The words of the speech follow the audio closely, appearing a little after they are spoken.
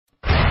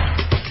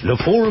The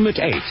Forum at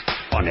 8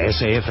 on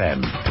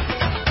SAfm.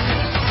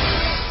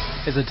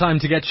 Is it time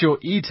to get your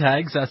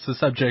e-tags? That's the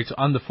subject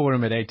on the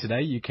Forum at 8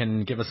 today. You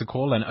can give us a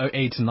call on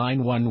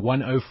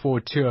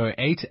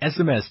 0891104208,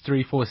 SMS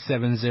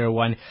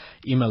 34701,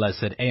 email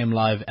us at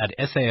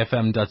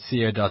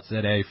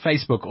amlive@safm.co.za,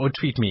 Facebook or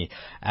tweet me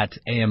at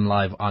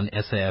AMLive on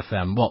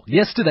SAfm. Well,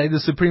 yesterday the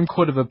Supreme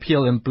Court of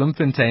Appeal in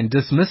Bloemfontein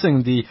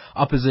dismissing the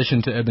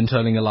opposition to Urban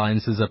Tolling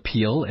Alliance's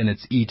appeal in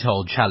its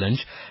e-toll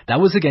challenge. That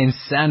was against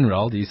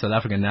SANRAL, the South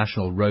African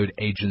National Road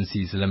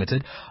Agencies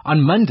Limited.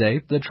 On Monday,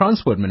 the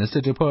Transport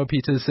Minister, Dipuo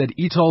Peters, said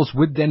e-tolls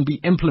would then be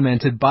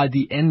implemented by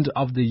the end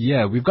of the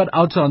year. We've got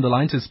Auta on the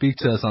line to speak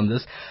to us on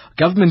this.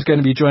 Government's going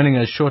to be joining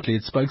us shortly.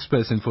 It's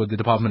spokesperson for the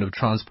Department of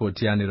Transport,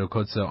 Tiani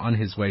Rokotso, on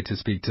his way to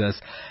speak to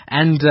us.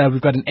 And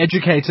we've got an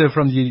educator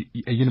from the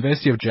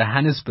University of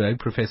Johannesburg,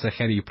 Professor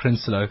Gerrie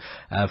Prinsloo,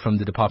 from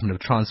the Department of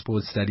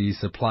Transport Studies,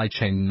 Supply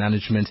Chain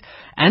Management,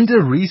 and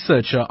a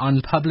researcher on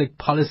public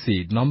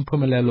policy,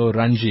 Nompumelelo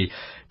Ranji.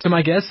 To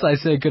my guests, I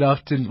say good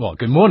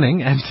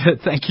morning, and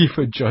thank you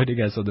for joining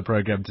us on the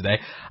program today.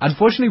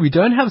 Unfortunately, we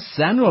don't have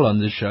SANRAL on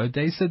the show.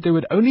 They said they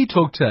would only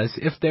talk to us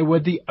if they were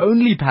the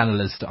only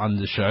panelist on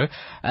the show.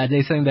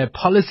 They're saying their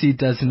policy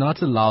does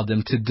not allow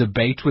them to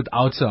debate with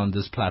Auta on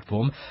this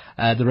platform.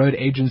 The Road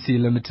Agency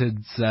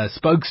Limited's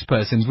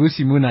spokesperson,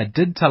 Vusi Muna,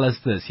 did tell us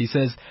this. He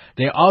says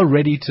they are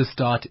ready to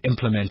start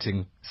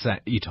implementing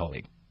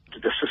e-tolling.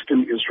 The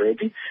system is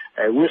ready.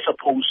 We're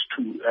supposed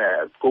to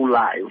go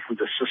live with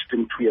the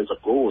system 2 years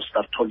ago, or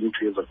start tolling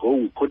 2 years ago.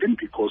 We couldn't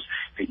because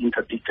they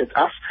interdicted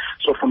us.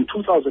 So from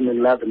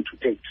 2011 to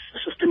date, the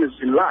system is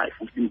in live.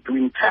 We've been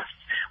doing tests,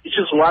 which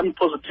is one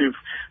positive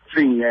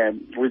thing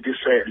with this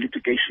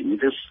litigation.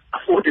 It has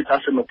afforded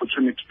us an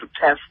opportunity to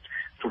test,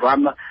 to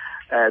run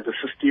the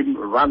system,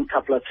 run a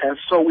couple of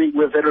tests. So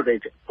we're very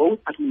ready, both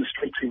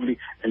administratively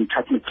and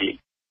technically.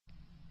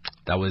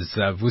 That was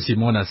Vusi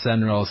Mona,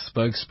 SANRAL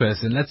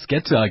spokesperson. Let's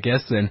get to our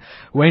guest then.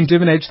 Wayne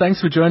Duvenage, thanks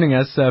for joining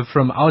us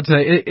from Auta.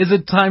 Is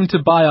it time to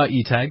buy our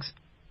e-tags?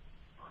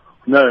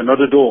 No,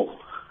 not at all.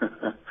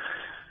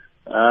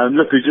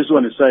 Look, we just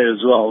want to say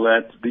as well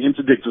that the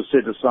interdict was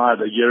set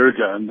aside a year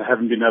ago and they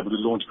haven't been able to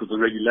launch because the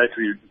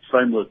regulatory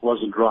framework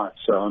wasn't right.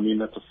 So, I mean,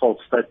 that's a false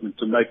statement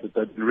to make that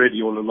they've been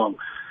ready all along.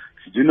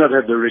 If you do not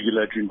have the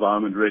regulatory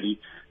environment ready,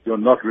 you're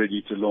not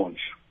ready to launch.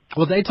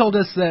 Well, they told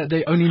us that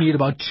they only need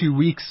about 2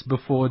 weeks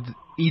before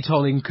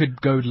e-tolling could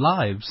go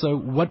live. So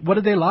what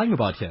are they lying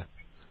about here?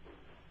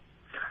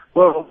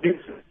 Well,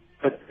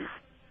 that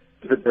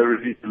they're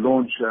ready to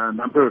launch a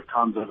number of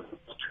times over the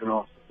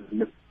last 2.5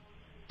 years.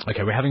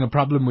 Okay, we're having a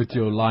problem with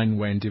your line,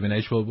 Wayne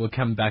Duvenage. We'll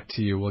come back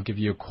to you. We'll give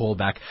you a call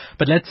back.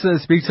 But let's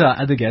speak to our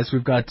other guests.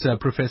 We've got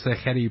Professor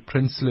Gerrie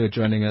Prinsloo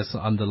joining us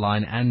on the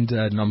line, and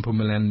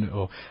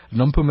Nompumelelo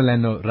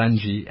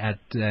Ranji,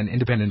 an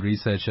independent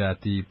researcher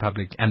at the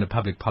public and a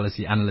public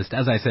policy analyst.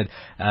 As I said,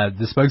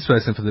 the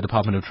spokesperson for the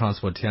Department of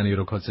Transport, Tiani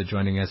Rokotso,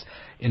 joining us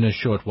in a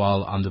short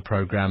while on the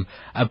program.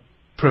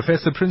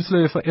 Professor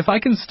Prinsloo, if I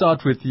can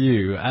start with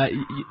you,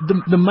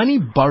 the money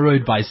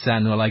borrowed by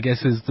SANRAL, I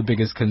guess, is the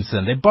biggest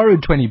concern. They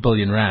borrowed 20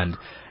 billion rand.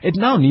 It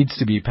now needs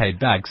to be paid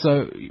back.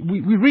 So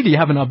we really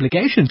have an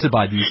obligation to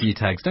buy these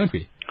e-tags, don't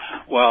we?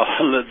 Well,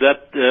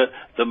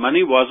 the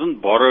money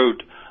wasn't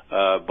borrowed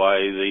by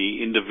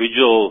the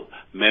individual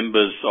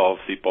members of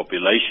the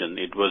population.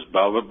 It was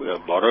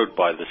borrowed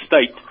by the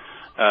state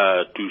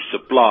to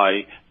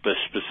supply the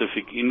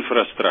specific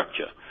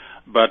infrastructure.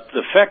 But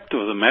the fact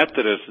of the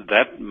matter is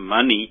that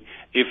money,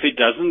 if it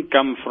doesn't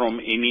come from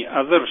any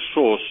other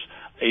source,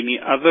 any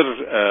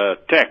other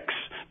tax,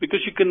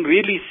 because you can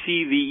really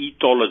see the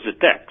e-toll as a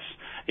tax.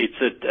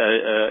 It's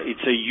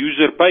a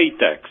user pay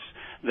tax.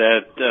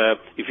 That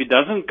if it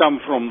doesn't come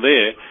from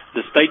there,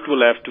 the state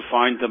will have to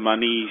find the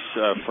monies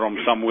from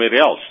somewhere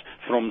else,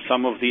 from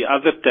some of the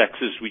other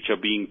taxes which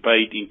are being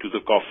paid into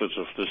the coffers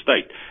of the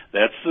state.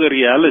 That's the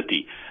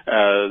reality.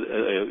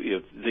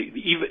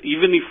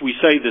 Even if we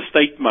say the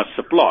state must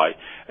supply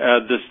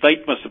the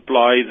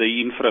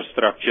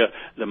infrastructure,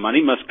 the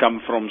money must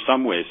come from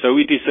somewhere. So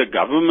it is a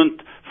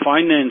government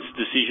finance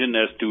decision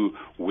as to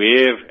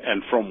where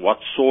and from what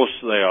source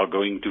they are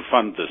going to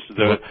fund this.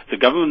 The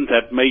government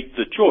had made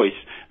the choice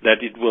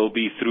that it will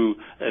be through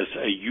as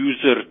a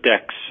user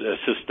tax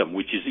system,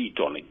 which is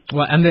e-tolling.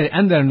 Well, and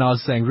they're now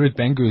saying, Ruth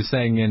Bengu is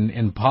saying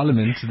in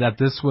Parliament that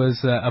this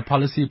was a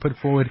policy put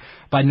forward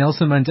by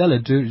Nelson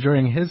Mandela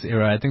during his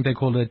era. I think they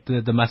called it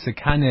the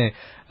Masekane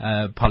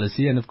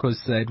policy, and of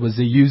course it was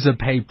the user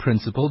pay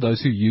principle. Those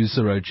who use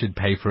the road should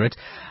pay for it.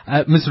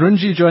 Ms.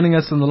 Runji joining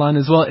us on the line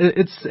as well.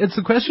 It's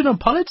a question of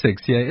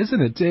politics here,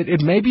 isn't it?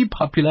 It may be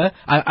unpopular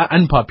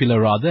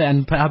rather,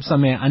 and perhaps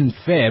some may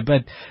unfair,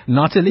 but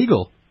not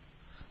illegal.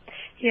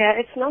 Yeah,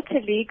 it's not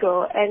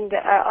illegal. And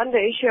on the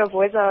issue of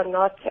whether or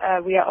not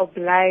we are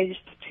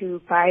obliged to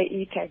buy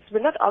e-tags,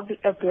 we're not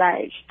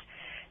obliged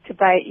to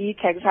buy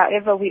e-tags.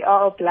 However, we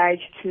are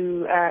obliged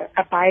to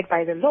abide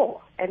by the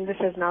law, and this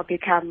has now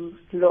become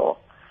law.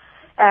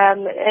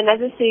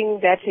 Another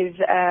thing that is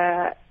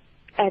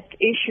at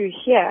issue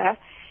here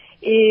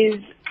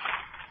is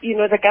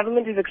the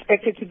government is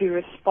expected to be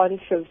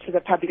responsive to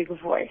the public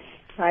voice,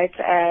 right,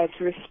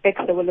 to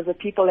respect the will of the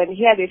people. And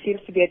here there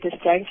seems to be a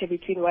disjuncture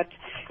between what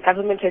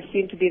government has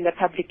seen to be in the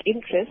public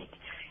interest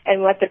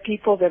and what the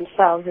people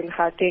themselves in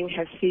Gauteng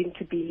have seen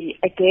to be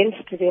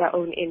against their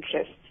own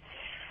interests.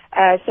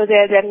 So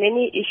there are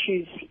many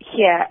issues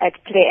here at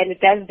play, and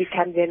it does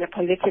become then a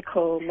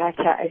political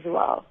matter as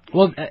well.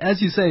 Well, as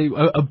you say,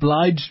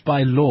 obliged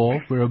by law,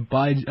 we're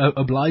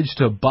obliged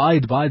to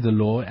abide by the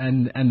law,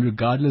 and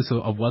regardless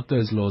of what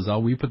those laws are,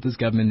 we put this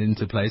government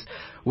into place.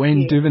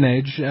 Wayne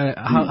Duvenage,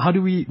 how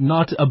do we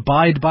not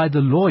abide by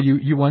the law?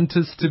 You want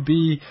us to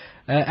be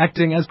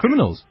acting as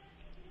criminals?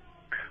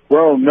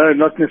 Well, no,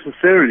 not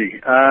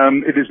necessarily.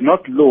 It is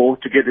not law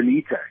to get an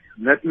e-tag.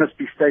 That must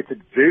be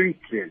stated very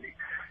clearly.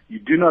 You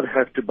do not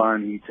have to buy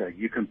an e-tag.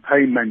 You can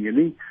pay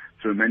manually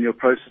through a manual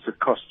process. It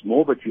costs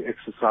more, but you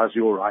exercise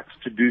your rights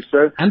to do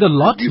so. And a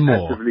lot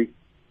more. More.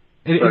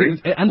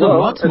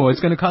 It's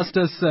going to cost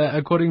us,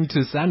 according to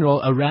Sanral,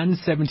 around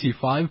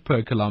 75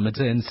 per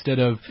kilometer instead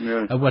of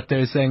what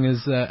they're saying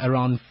is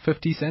around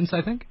 50 cents,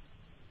 I think.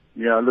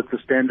 Yeah, look, the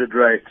standard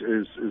rate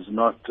is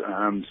not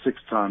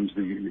 6 times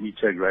the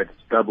e-tag rate.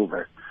 It's double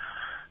that.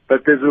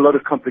 But there's a lot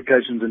of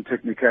complications and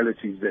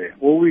technicalities there.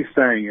 All we're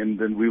saying, and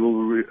then we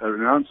will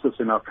announce this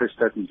in our press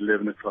statement at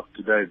 11 o'clock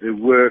today, there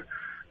were,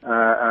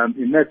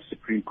 in that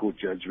Supreme Court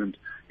judgment,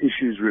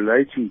 issues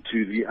relating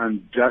to the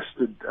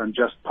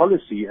unjust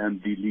policy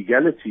and the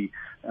legality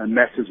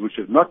matters which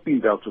have not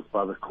been dealt with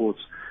by the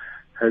courts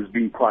has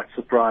been quite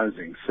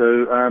surprising.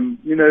 So,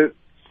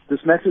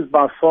 this matter is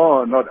by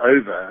far not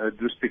over,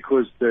 just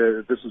because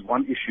this is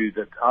one issue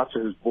that ARTA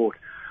has brought.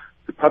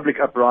 The public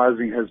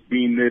uprising has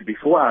been there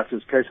before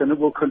ARTA's case, and it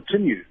will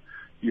continue.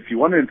 If you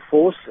want to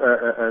enforce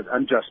an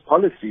unjust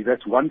policy,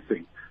 that's one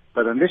thing.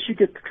 But unless you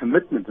get the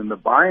commitment and the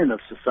buy-in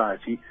of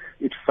society,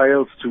 it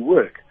fails to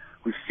work.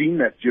 We've seen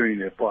that during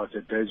the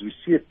apartheid days. We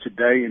see it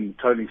today in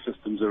tolling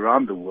systems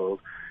around the world.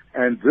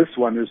 And this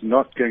one is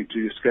not going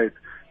to escape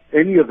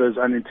any of those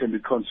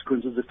unintended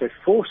consequences if they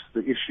force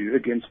the issue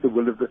against the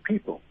will of the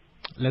people.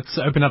 Let's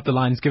open up the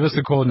lines. Give us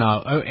a call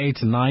now,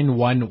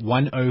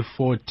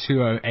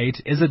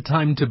 0891104208. Is it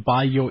time to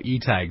buy your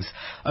e-tags?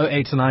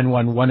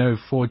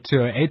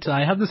 0891104208.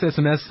 I have this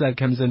SMS that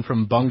comes in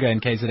from Bonga in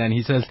KZN.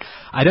 He says,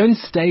 I don't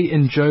stay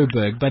in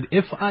Joburg, but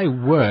if I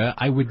were,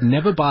 I would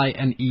never buy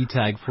an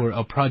e-tag for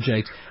a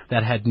project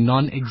that had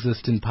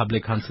non-existent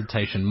public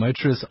consultation.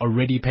 Motorists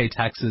already pay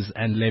taxes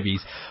and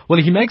levies. Well,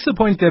 he makes a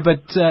point there,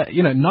 but,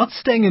 not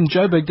staying in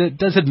Joburg,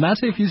 does it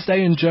matter if you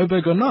stay in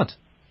Joburg or not?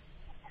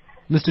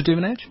 Mr.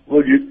 Duvenage?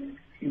 Well, if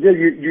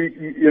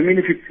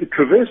you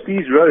traverse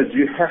these roads,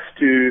 you have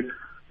to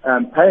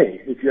pay.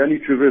 If you only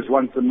traverse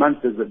once a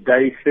month, there's a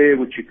day fare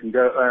which you can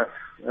go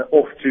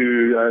off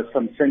to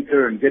some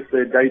centre and get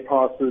their day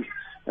passes.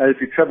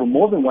 If you travel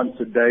more than once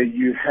a day,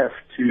 you have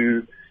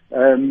to,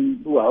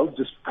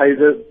 just pay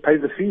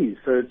the fees.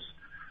 So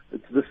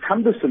it's this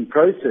cumbersome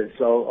process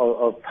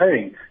of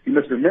paying. You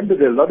must remember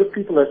there are a lot of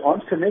people that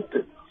aren't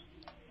connected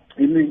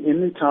in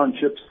the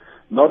townships,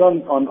 not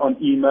on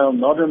email,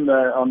 not on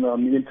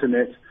the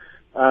internet,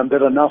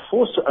 that are now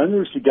forced to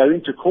onerously go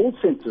into call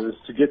centres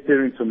to get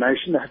their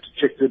information. They have to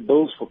check their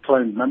bills for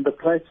cloned number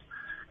plates.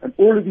 And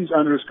all of these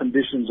onerous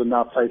conditions are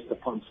now placed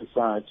upon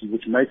society,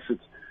 which makes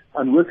it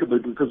unworkable,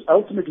 because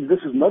ultimately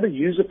this is not a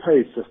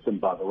user-pay system,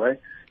 by the way.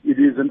 It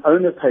is an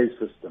owner-pay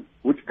system,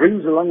 which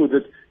brings along with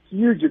it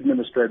huge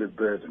administrative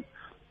burden.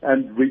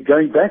 And we're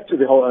going back to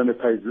the whole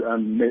owner-pay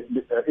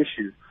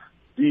issue.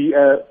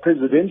 The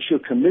Presidential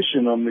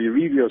Commission on the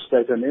Review of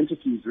State-Owned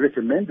Entities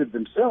recommended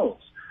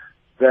themselves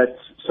that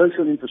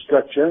social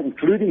infrastructure,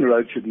 including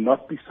roads, should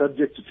not be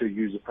subjected to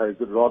user pays,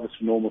 but rather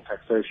to normal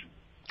taxation.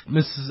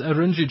 Mrs.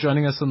 Arunji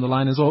joining us on the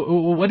line as well.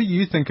 What do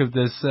you think of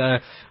this?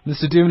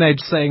 Mr. Duvenage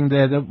saying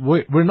there that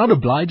we're not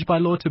obliged by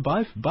law to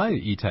buy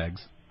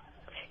e-tags.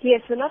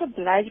 Yes, we're not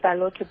obliged by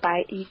law to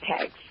buy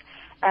e-tags,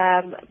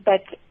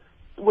 but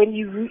when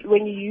you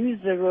use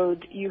the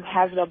road, you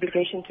have the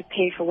obligation to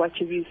pay for what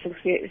you use.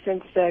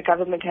 Since the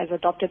government has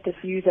adopted this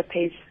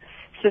user-pays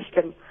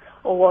system,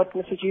 or what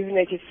Mr.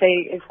 Duvenage is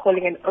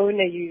calling an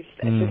owner-use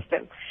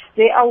system,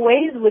 there are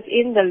ways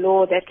within the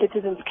law that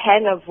citizens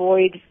can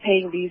avoid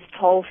paying these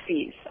toll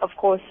fees. Of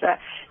course,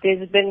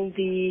 there's been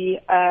the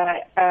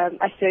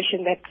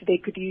assertion that they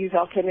could use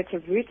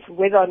alternative routes.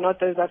 Whether or not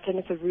those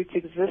alternative routes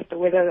exist, or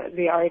whether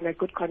they are in a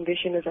good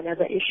condition, is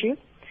another issue.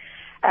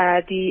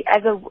 The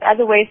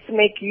other ways to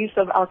make use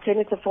of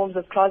alternative forms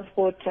of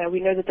transport, we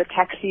know that the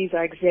taxis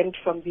are exempt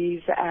from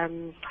these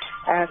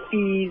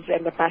fees,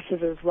 and the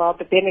buses as well.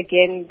 But then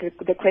again,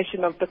 the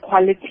question of the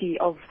quality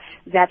of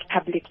that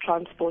public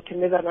transport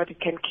and whether or not it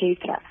can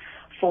cater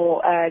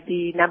for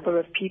the number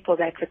of people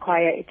that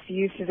require its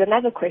use is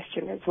another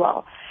question as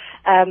well.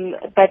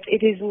 But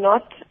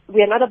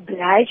we are not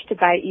obliged to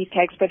buy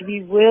e-tags, but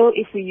we will,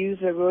 if we use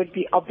the road,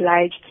 be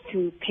obliged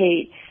to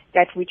pay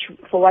that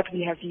for what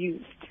we have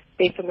used,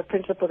 based on the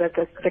principle that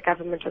the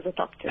government has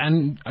adopted.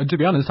 And to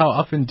be honest, how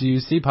often do you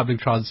see public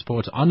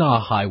transport on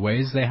our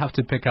highways? They have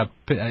to pick up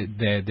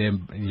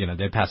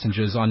their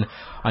passengers on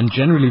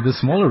generally the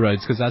smaller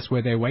roads because that's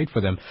where they wait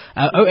for them.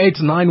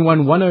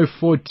 0891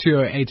 104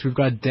 208. We've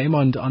got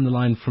Damond on the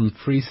line from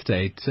Free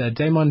State.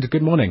 Damond,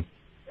 good morning.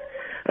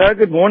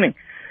 Good morning.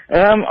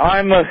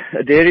 I'm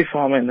a dairy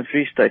farmer in the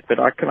Free State, but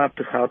I come up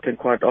to Gauteng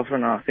quite often,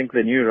 and I think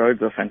the new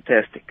roads are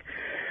fantastic.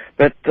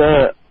 But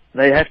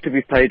they have to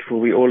be paid for,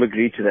 we all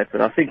agree to that. But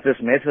I think this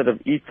method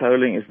of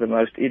e-tolling is the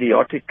most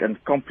idiotic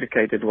and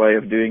complicated way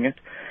of doing it.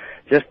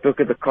 Just look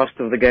at the cost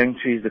of the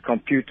gantries, the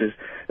computers,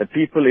 the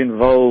people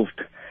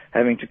involved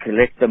having to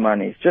collect the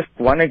money. Just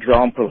one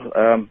example.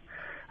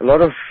 A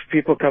lot of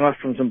people come up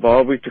from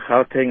Zimbabwe to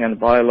Gauteng and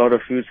buy a lot of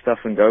food stuff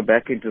and go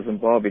back into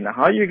Zimbabwe. Now,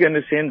 how are you going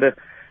to send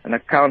an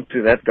account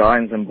to that guy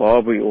in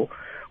Zimbabwe or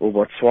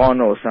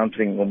Botswana or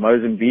something, or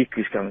Mozambique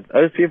who's coming?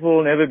 Those people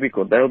will never be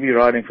caught. They'll be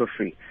riding for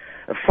free.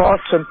 A far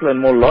simpler and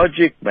more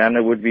logic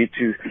manner would be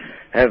to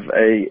have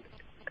a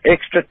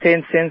extra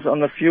 10 cents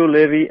on the fuel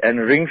levy and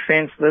ring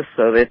fence this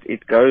so that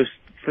it goes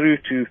through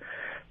to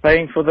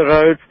paying for the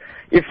roads.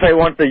 If they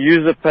want the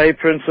user pay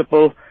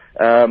principle,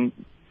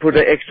 put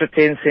an extra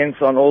 10 cents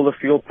on all the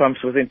fuel pumps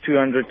within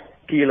 200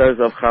 kilos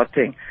of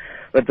Gauteng.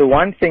 But the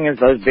one thing is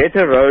those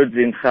better roads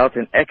in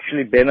Gauteng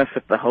actually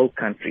benefit the whole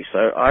country.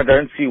 So I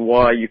don't see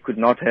why you could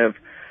not have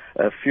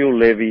a fuel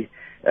levy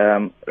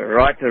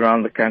right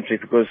around the country,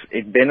 because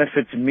it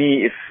benefits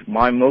me if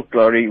my milk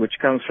lorry, which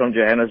comes from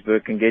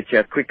Johannesburg, can get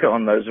here quicker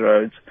on those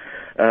roads.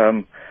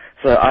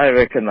 So I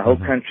reckon the whole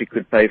country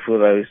could pay for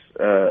those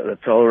the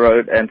toll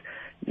road, and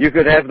you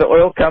could have the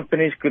oil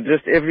companies could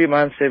just every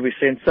month say we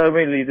send so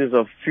many liters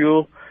of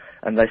fuel,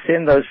 and they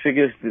send those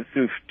figures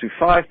to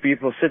 5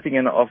 people sitting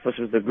in an office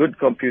with a good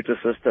computer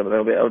system.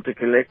 They'll be able to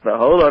collect a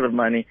whole lot of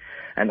money,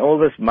 and all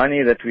this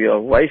money that we are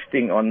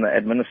wasting on the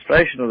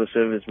administration of the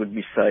service would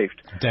be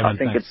saved. Damon, I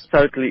think thanks. it's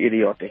totally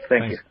idiotic.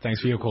 Thank you. Thanks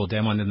for your call,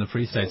 Damon, in the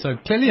Free State. So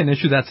clearly an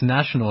issue that's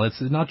national.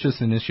 It's not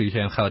just an issue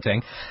here in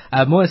Gauteng.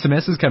 More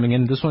SMSs coming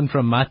in. This one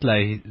from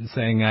Matle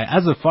saying,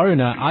 as a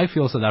foreigner, I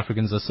feel South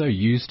Africans are so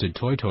used to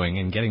toy-toying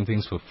and getting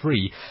things for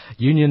free.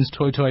 Unions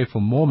toy-toy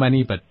for more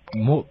money, but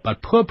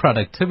poor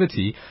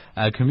productivity.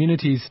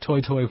 Communities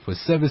toy-toy for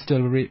service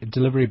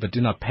delivery, but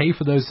do not pay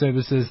for those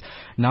services.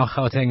 Now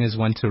Gautengers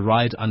want to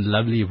ride on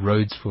lovely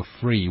roads for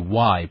free.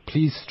 Why?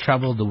 Please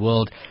travel the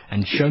world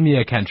and show me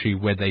a country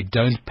where they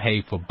don't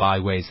pay for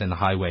byways and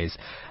highways.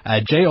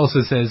 Jay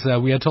also says,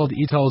 we are told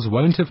e-tolls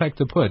won't affect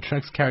the poor.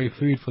 Trucks carry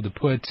food for the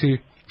poor too,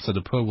 so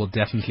the poor will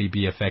definitely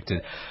be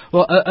affected.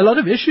 Well, a lot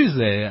of issues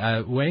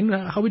there. Wayne,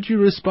 how would you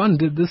respond?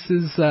 This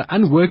is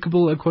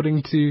unworkable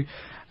according to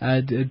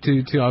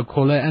our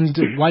caller, and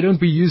why don't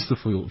we use the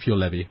fuel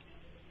levy?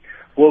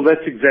 Well,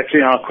 that's exactly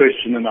our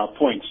question and our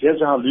point.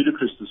 Here's how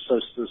ludicrous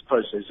this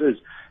process is.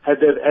 Had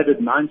they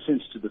added 9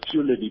 cents to the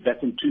fuel levy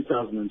back in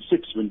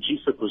 2006 when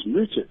GFIP was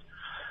mooted,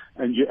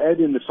 and you add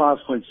in the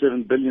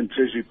 5.7 billion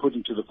Treasury put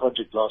into the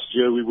project last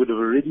year, we would have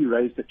already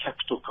raised the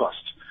capital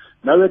cost.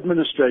 No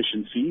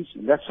administration fees,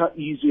 and that's how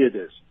easy it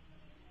is.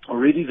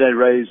 Already they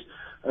raise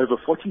over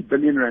 40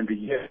 billion rand a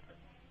year.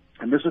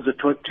 And this is a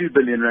 2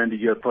 billion rand a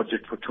year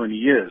project for 20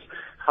 years.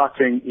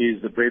 Gauteng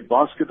is the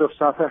breadbasket of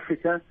South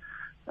Africa.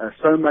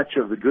 So much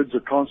of the goods are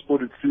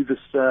transported through this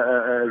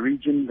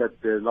region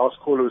that the last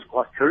caller was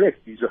quite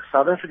correct. These are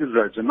South Africa's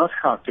roads and not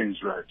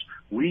Gauteng's roads.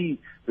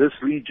 This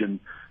region,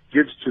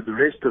 gives to the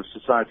rest of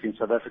society in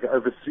South Africa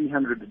over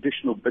 300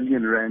 additional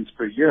billion rands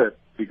per year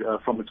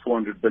from its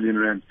 400 billion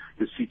rand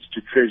receipts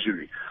to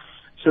Treasury.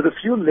 So the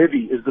fuel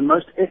levy is the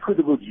most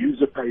equitable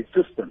user-paid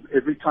system.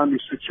 Every time you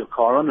switch your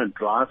car on and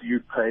drive, you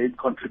pay and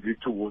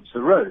contribute towards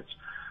the roads.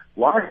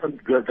 Why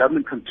the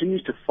government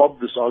continues to fob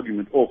this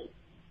argument off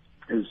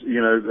is,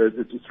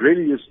 it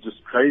really is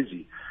just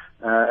crazy.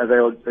 They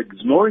are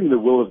ignoring the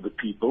will of the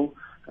people.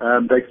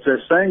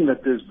 They're saying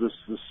that there's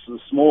this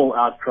small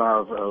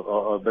outcry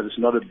but it's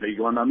not a big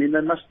one. I mean,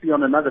 they must be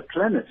on another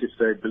planet if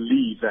they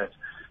believe that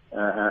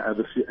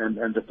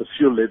and that the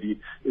fuel levy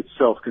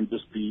itself can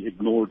just be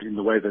ignored in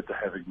the way that they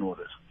have ignored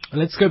it.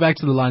 Let's go back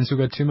to the lines. We've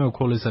got 2 more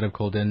callers that have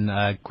called in,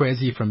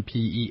 Kwesi from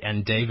PE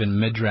and Dave in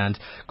Midrand.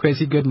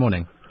 Kwesi, good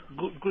morning.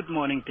 Good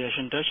morning,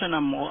 Darshan. Darshan,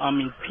 I'm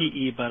in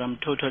PE, but I'm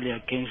totally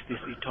against this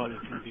e-tolling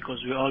thing because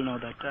we all know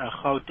that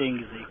Gauteng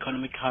is the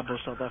economic hub of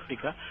South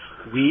Africa.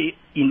 We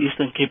in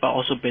Eastern Cape are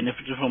also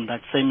benefiting from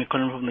that same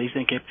economy from the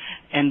Eastern Cape.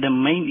 And the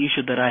main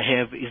issue that I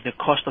have is the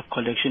cost of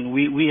collection.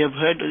 We have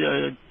heard,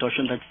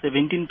 Darshan, that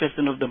 17%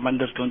 of the money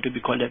that's going to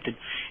be collected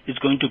is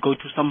going to go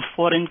to some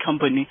foreign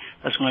company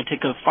that's going to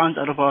take funds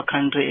out of our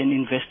country and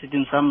invest it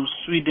in some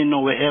Sweden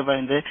or wherever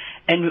in there.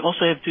 And we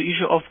also have the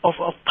issue of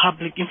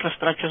public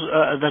infrastructure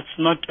that's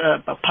not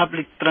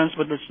public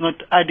transport that's not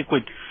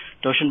adequate,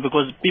 Darshan,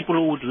 because people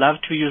who would love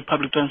to use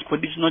public transport,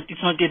 it's not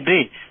yet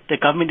there. The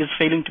government is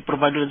failing to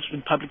provide us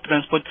with public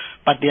transport,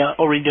 but they are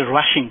already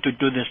rushing to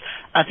do this.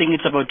 I think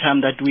it's about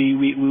time that we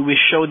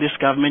show this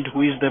government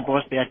who is the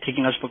boss. They are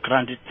taking us for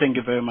granted. Thank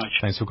you very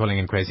much. Thanks for calling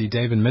in, Crazy.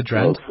 Dave in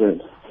Midrand.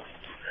 Okay.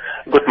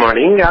 Good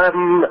morning.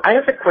 I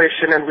have a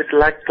question and would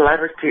like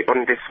clarity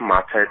on this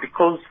matter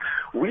because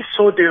we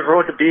saw the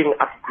road being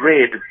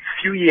upgraded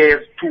few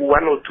years to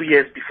 1 or 2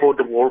 years before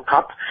the World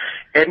Cup,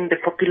 and the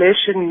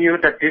population knew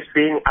that this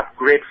being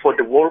upgraded for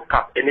the World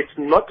Cup, and it's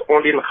not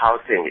only in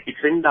Gauteng, it's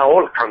in the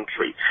whole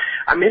country.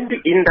 I'm in the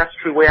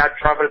industry where I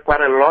travel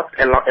quite a lot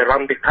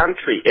around the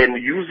country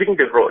and using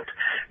the road.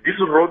 This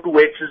road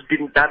work has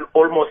been done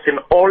almost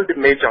in all the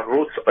major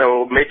roads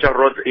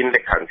in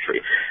the country.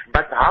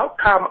 But how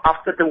come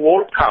after the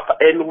World Cup,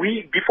 and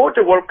before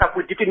the World Cup,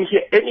 we didn't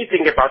hear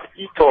anything about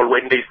e-toll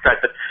when they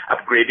started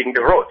upgrading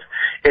the road.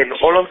 And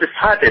all of a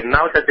sudden,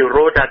 now that the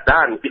roads are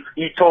done, it's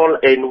e-toll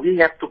and we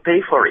have to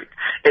pay for it.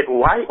 And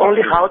why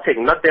only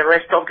Gauteng, not the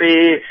rest of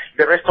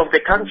the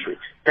country?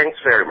 Thanks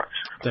very much.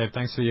 Dave,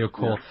 thanks for your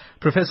call. Yeah.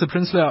 Professor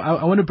Prinsloo,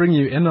 I want to bring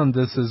you in on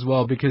this as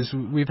well because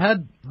we've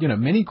had,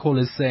 many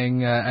callers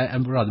saying,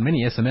 and rather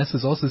many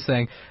SMSs also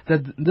saying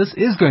that this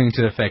is going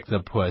to affect the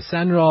poor.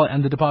 SANRAL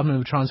and the Department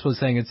of Transport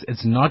saying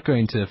it's not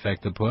going to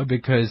affect the poor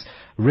because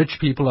rich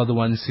people are the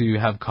ones who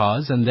have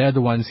cars and they're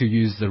the ones who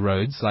use the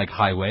roads like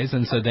highways,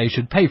 and so they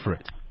should pay for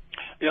it.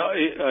 Yeah,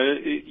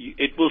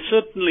 it will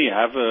certainly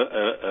have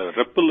a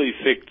ripple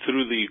effect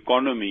through the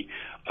economy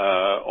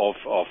of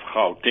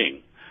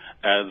Gauteng.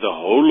 The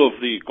whole of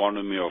the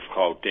economy of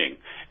Gauteng.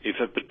 If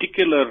a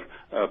particular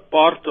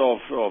part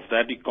of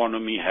that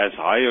economy has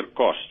higher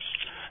costs,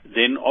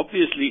 then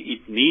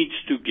obviously it needs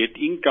to get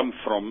income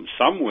from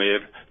somewhere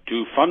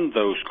to fund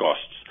those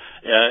costs.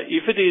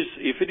 If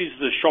it is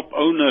the shop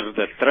owner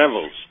that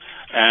travels,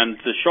 and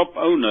the shop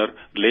owner,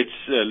 let's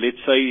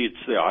say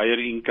it's the higher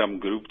income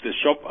group, the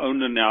shop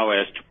owner now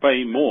has to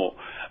pay more.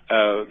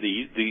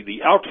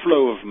 The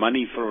outflow of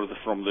money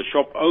from the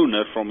shop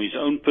owner from his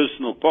own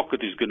personal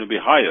pocket is going to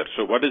be higher.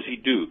 So what does he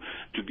do?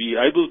 To be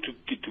able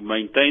to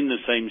maintain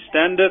the same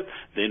standard,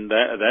 then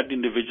that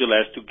individual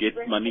has to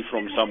get money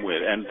from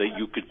somewhere, and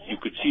you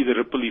could see the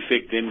ripple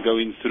effect then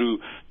going through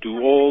to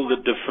all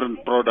the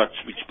different products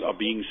which are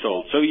being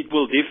sold. So it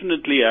will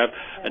definitely have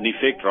an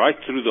effect right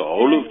through the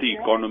whole of the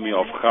economy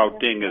of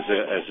Gauteng as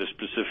a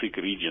specific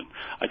region.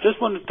 I just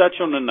want to touch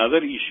on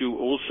another issue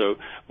also,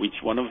 which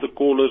one of the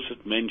callers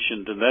had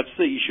mentioned, and that's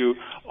the issue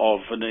of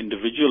an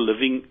individual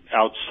living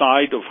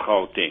outside of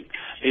Gauteng.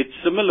 It's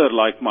similar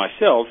like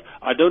myself.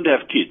 I don't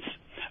have kids.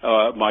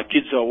 My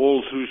kids are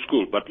all through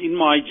school, but in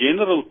my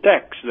general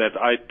tax that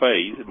I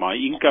pay, my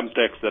income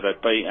tax that I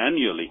pay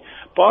annually,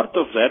 part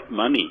of that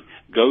money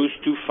goes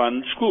to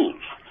fund schools.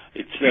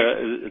 It's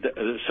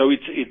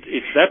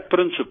that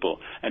principle,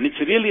 and it's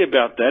really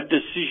about that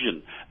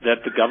decision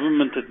that the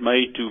government had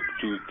made to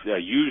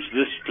use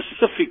this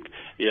specific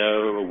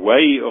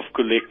way of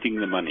collecting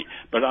the money.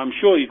 But I'm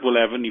sure it will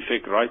have an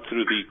effect right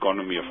through the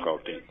economy of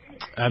Gauteng.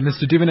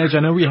 Mr. Duvenage, I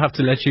know we have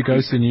to let you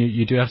go soon.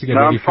 You do have to get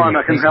ready for I'm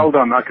fine. I can hold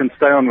on. I can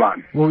stay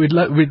online. Well,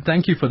 we'd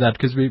thank you for that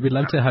because we'd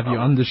love to have you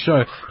on the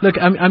show. Look,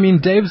 I mean,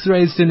 Dave's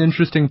raised an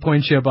interesting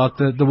point here about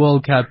the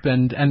World Cup,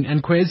 and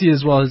Kwesi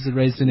as well has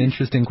raised an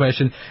interesting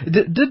question.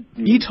 Did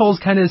e-tolls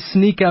kind of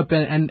sneak up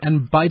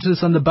and bite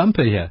us on the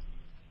bumper here?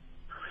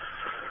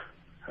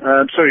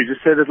 Sorry,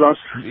 just say that last.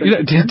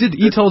 Did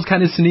e-tolls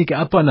kind of sneak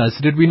up on us?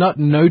 Did we not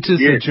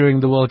notice it during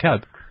the World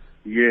Cup?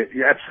 Yeah,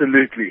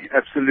 absolutely.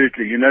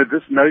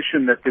 This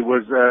notion that there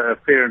was a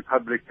fair and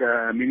public,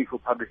 meaningful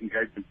public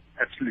engagement,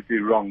 absolutely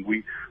wrong.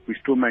 We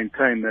still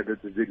maintain that it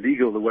is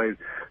illegal the way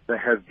they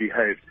have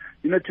behaved.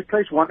 To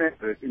place one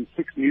advert in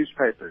 6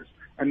 newspapers,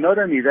 and not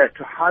only that,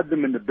 to hide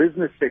them in the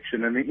business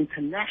section and the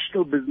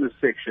international business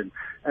section,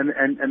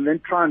 and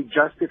then try and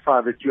justify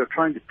that you're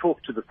trying to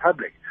talk to the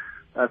public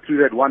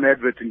through that one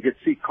advert and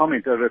seek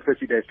comment over a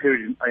 30-day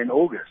period in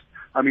August.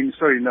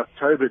 In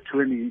October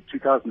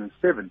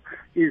 2007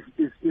 is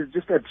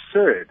just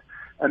absurd.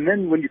 And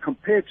then when you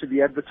compare to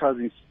the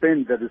advertising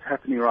spend that is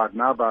happening right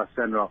now by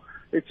SANRAL,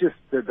 it just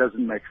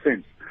doesn't make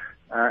sense.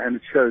 And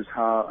it shows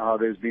how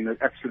there's been an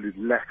absolute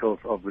lack of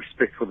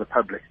respect for the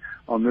public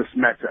on this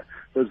matter.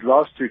 Those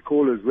last 2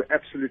 callers were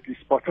absolutely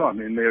spot on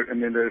in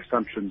their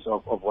assumptions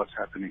of what's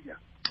happening here.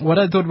 What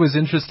I thought was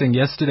interesting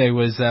yesterday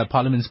was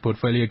Parliament's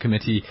Portfolio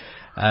Committee,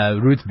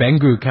 Ruth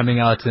Bengu, coming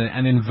out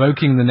and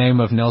invoking the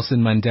name of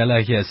Nelson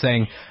Mandela here,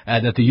 saying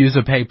that the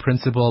user pay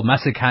principle,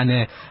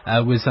 Masekane,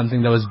 was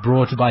something that was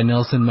brought by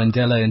Nelson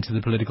Mandela into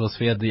the political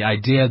sphere. The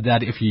idea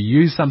that if you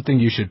use something,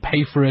 you should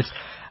pay for it.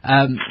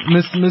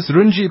 Ms.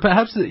 Runji,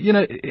 perhaps,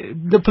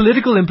 the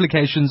political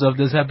implications of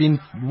this have been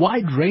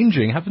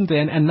wide-ranging, haven't they?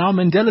 And now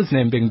Mandela's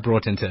name being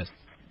brought into it.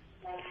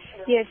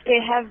 Yes, they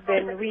have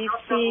been. We've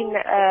seen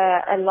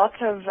a lot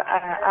of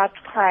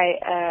outcry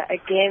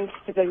against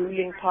the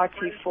ruling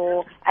party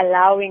for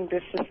allowing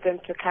this system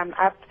to come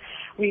up.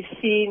 We've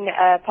seen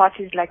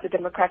parties like the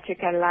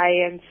Democratic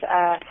Alliance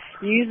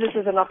use this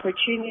as an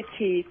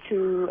opportunity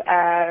to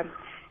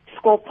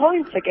score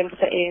points against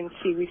the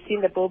ANC. We've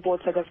seen the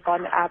billboards that have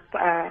gone up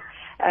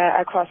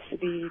across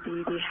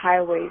the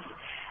highways.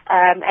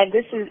 And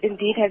this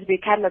indeed has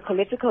become a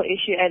political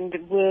issue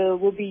and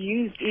will be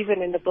used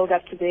even in the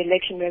build-up to the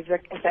election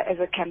as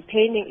a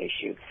campaigning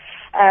issue.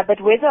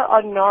 But whether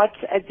or not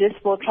this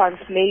will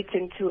translate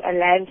into a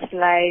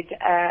landslide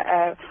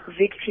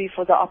victory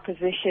for the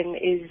opposition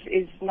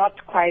is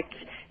not quite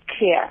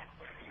clear.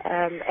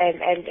 And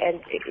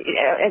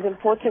as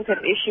important an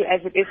issue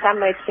as it is, some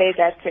might say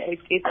that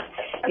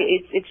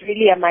it's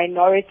really a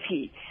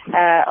minority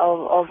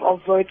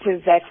of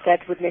voters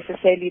that would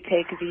necessarily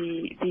take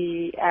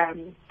the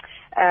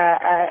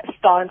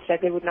stance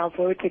that they would now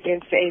vote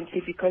against the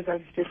ANC because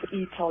of this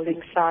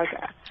e-tolling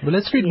saga. Well,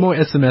 let's read more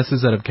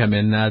SMSs that have come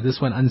in. This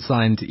one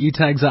unsigned.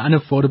 E-tags are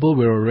unaffordable.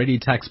 We're already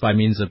taxed by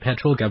means of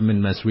petrol.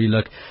 Government must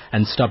relook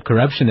and stop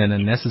corruption and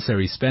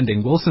unnecessary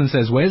spending. Wilson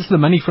says, where's the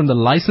money from the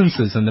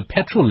licenses and the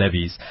petrol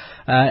levies?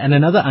 And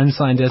another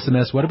unsigned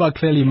SMS, what about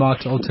clearly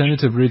marked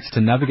alternative routes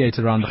to navigate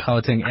around the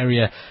Gauteng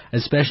area,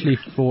 especially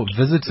for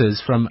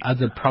visitors from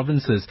other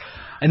provinces?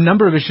 A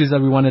number of issues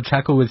that we want to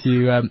tackle with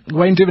you.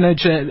 Wayne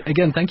Duvenage,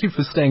 again, thank you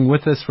for staying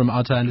with us from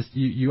our time.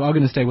 You are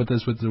going to stay with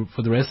us for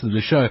the rest of the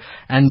show.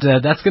 And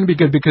that's going to be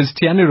good because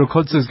Tiani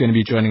Rokotso is going to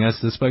be joining us,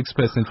 the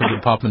spokesperson for the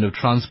Department of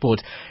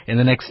Transport, in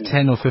the next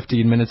 10 or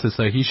 15 minutes or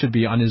so. He should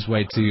be on his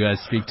way to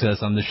speak to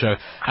us on the show.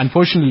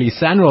 Unfortunately,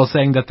 Sanral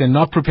saying that they're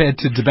not prepared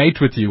to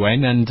debate with you,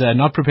 Wayne, and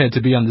not prepared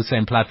to be on the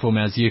same platform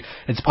as you.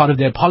 It's part of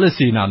their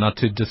policy now not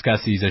to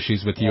discuss these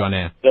issues with you on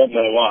air. Don't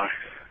know why.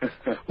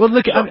 Well,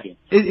 look,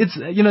 it's,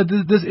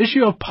 this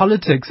issue of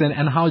politics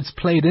and how it's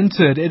played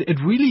into it, it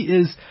really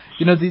is,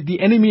 the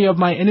enemy of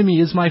my enemy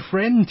is my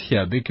friend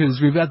here, because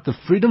we've got the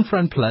Freedom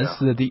Front Plus,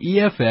 the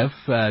EFF,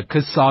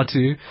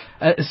 COSATU,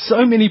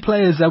 so many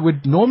players that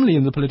would normally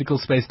in the political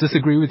space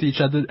disagree with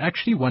each other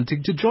actually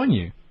wanting to join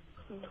you.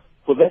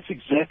 Well, that's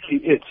exactly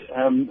it.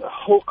 A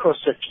whole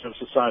cross-section of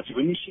society,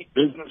 when you see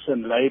business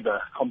and labor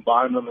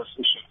combined on this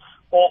issue,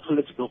 all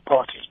political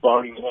parties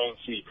barring the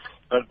ANC,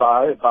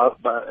 but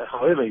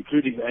however,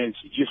 including the ANC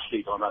Youth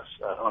League on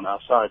our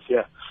side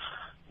here.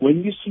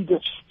 When you see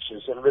the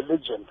churches and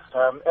religion,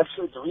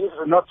 absolutely, we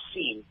have not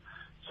seen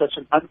such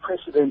an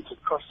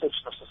unprecedented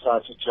cross-section of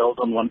society gelled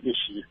on one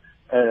issue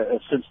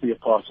since the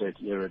apartheid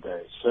era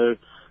days. So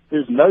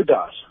there's no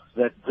doubt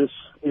that this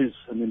is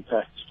an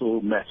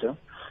impactful matter,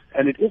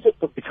 and it is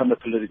become a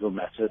political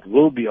matter. It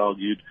will be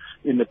argued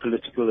in the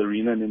political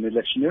arena and in the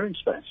electioneering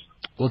space.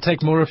 We'll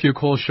take more of your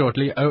calls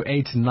shortly.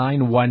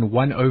 0891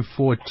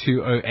 104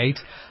 208.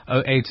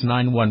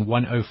 0891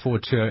 104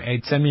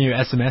 208. Send me your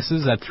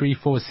SMSs at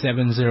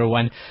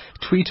 34701.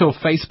 Tweet or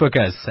Facebook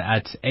us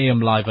at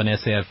AMLive on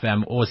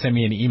SAfm, or send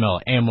me an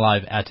email,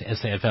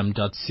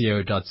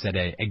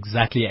 amlive@safm.co.za.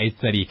 Exactly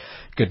 8:30.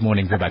 Good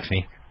morning,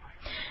 Vibhakshini.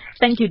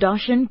 Thank you,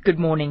 Darshan. Good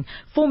morning.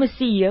 Former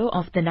CEO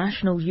of the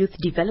National Youth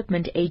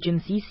Development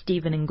Agency,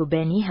 Stephen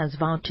Ngubeni, has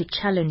vowed to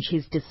challenge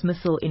his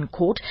dismissal in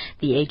court.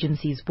 The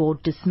agency's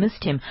board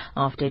dismissed him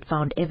after it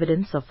found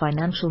evidence of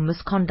financial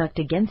misconduct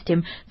against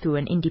him through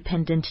an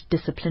independent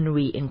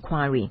disciplinary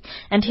inquiry.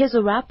 And here's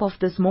a wrap of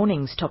this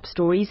morning's top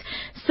stories.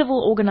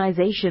 Civil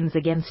organizations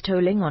against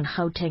tolling on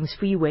Gauteng's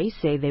freeway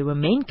say they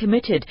remain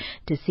committed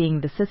to seeing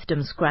the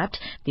system scrapped.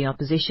 The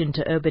opposition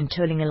to Urban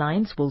Tolling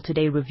Alliance will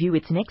today review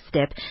its next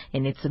step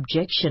in its objection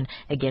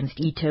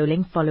against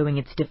e-tolling following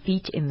its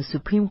defeat in the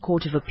Supreme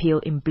Court of Appeal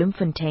in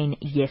Bloemfontein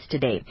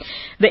yesterday.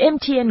 The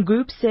MTN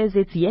Group says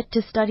it's yet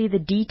to study the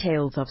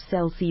details of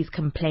Cell C's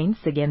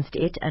complaints against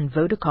it and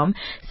Vodacom.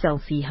 Cell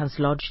C has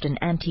lodged an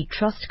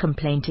antitrust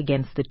complaint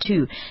against the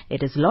two.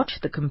 It has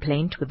lodged the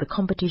complaint with the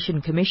Competition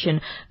Commission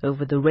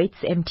over the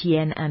rates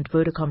MTN and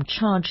Vodacom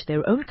charge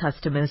their own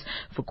customers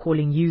for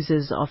calling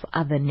users of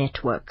other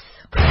networks.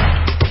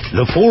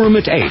 The Forum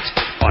at 8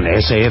 on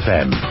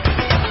SAfm.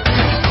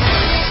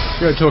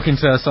 You're talking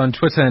to us on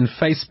Twitter and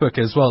Facebook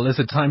as well. Is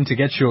it time to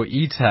get your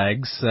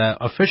e-tags?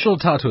 Official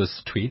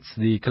Tatus tweets,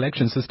 the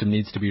collection system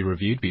needs to be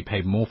reviewed. We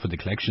pay more for the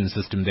collection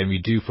system than we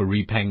do for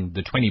repaying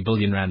the 20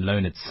 billion rand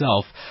loan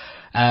itself.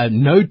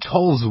 No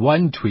tolls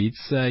one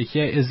tweets,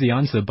 here is the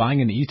answer.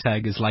 Buying an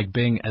e-tag is like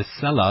being a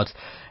sellout.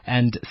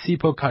 And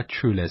Sipo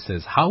Katrule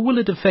says, how will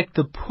it affect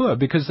the poor?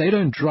 Because they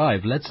don't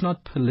drive. Let's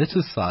not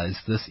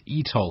politicize this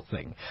e-toll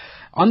thing.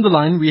 On the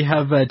line, we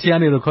have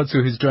Tiani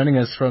Rokotso, who's joining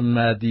us from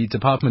the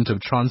Department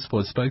of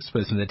Transport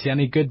spokesperson.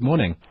 Tiani, good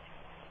morning.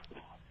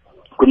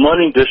 Good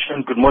morning,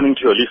 Deshan. Good morning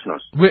to your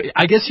listeners.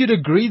 I guess you'd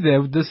agree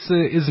there. This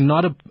is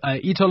not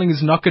e-tolling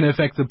is not going to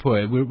affect the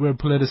poor. We're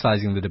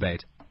politicizing the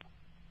debate.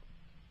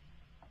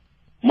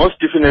 Most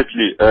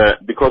definitely,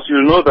 because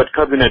you know that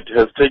Cabinet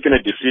has taken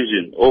a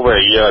decision over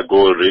a year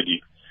ago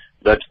already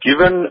that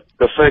given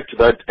the fact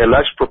that a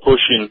large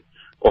proportion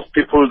of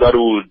people that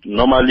would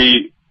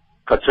normally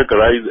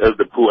categorize as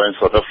the poor in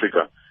South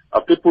Africa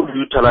are people who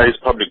utilize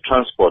public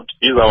transport,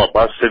 either our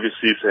bus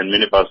services and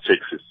minibus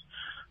taxis.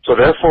 So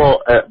therefore,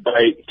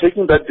 by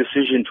taking that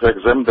decision to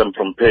exempt them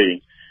from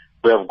paying,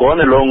 we have gone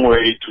a long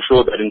way to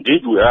show that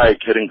indeed we are a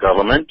caring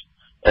government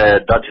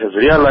that has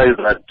realized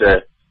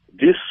that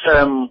this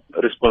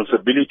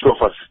responsibility of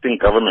assisting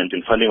government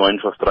in funding our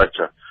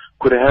infrastructure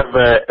could have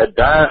a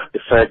dire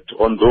effect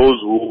on those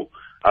who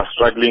are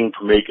struggling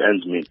to make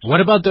ends meet. What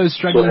about those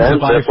struggling to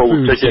buy therefore,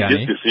 food, we've taken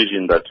this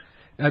decision that...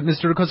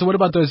 Mr. Rakosa, what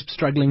about those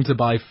struggling to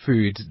buy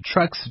food?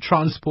 Trucks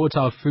transport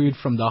our food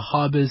from the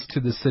harbors to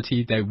the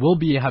city. They will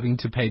be having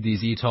to pay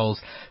these e-tolls.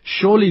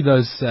 Surely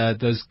those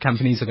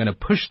companies are going to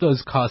push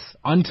those costs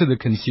onto the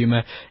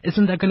consumer.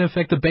 Isn't that going to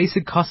affect the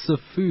basic costs of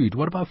food?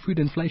 What about food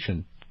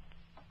inflation?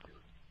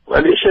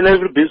 Well, each and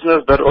every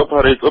business that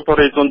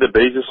operates on the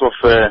basis of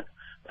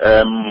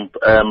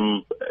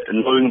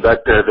knowing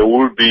that there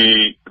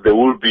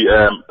will be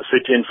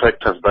certain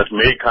factors that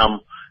may come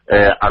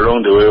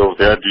along the way of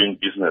their doing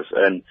business,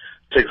 and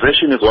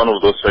taxation is one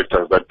of those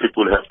factors that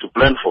people have to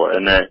plan for.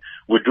 And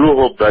we do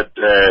hope that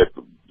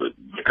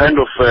the kind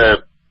of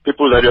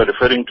people that you are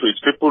referring to,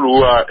 it's people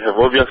who have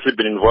obviously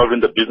been involved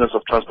in the business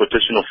of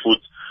transportation of food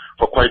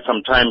for quite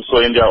some time. So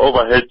in their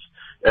overheads,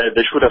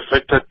 they should have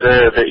affected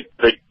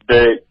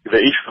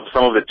the issue of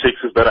some of the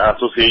taxes that are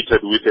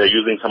associated with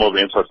using some of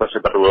the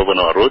infrastructure that we have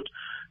on our road.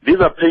 These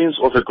are pains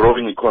of a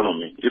growing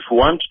economy. If we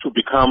want to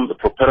become the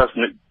prosperous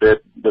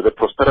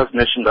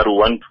nation that we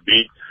want to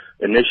be,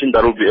 a nation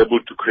that will be able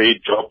to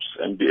create jobs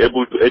and be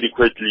able to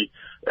adequately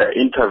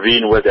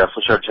intervene where there are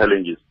social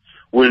challenges,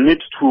 we'll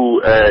need to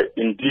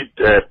indeed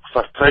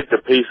fast-track the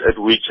pace at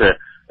which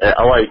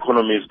our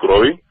economy is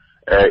growing,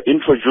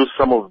 introduce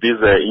some of these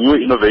new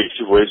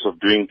innovative ways of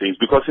doing things,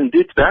 because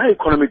indeed there are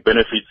economic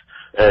benefits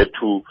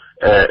to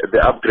the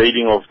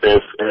upgrading of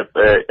the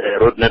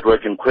road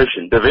network in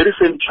question. The very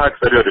same trucks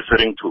that you're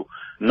referring to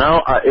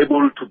now are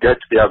able to get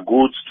their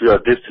goods to your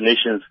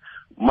destinations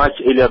much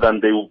earlier than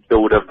they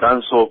would have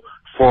done so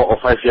 4 or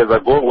 5 years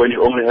ago, when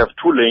you only have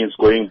 2 lanes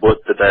going both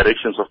the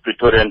directions of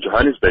Pretoria and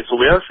Johannesburg. So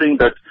we are saying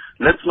that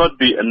let's not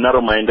be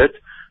narrow-minded.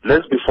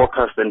 Let's be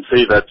focused and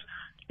say that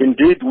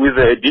indeed with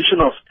the addition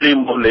of 3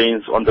 more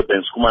lanes on the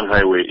Ben-Schoeman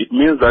Highway, it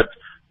means that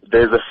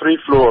there's a free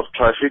flow of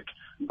traffic.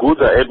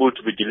 Goods are able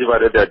to be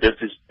delivered at their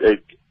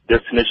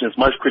destinations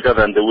much quicker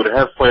than they would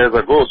have 4 years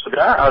ago. So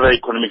there are other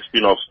economic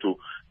spin-offs to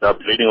the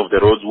upgrading of the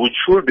roads, which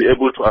should be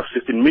able to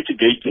assist in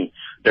mitigating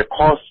the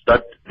costs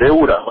that they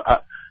would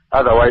have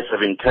otherwise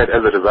have incurred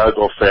as a result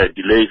of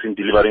delays in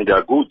delivering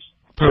their goods.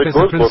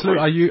 Professor Prinsloo,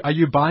 are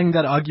you buying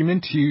that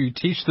argument? You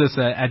teach this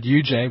at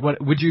UJ.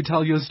 What would you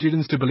tell your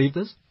students to believe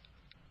this?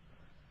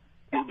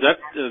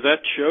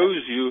 That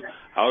shows you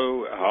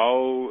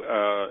how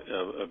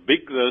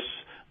big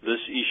this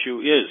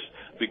issue is,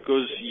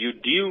 because you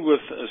deal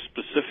with a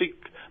specific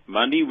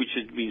money which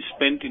has been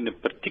spent in a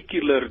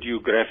particular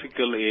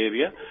geographical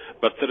area,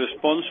 but the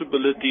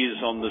responsibility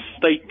is on the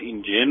state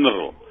in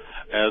general.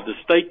 The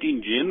state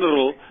in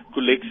general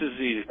collects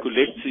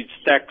its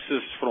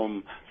taxes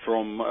from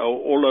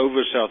all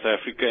over South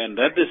Africa, and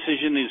that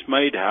decision is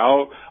made.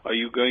 How are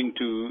you going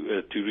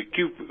to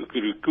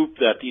recoup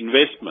that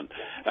investment?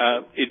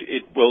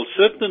 It will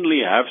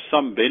certainly have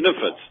some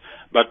benefits,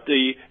 but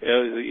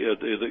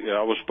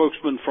our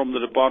spokesman from the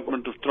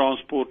Department of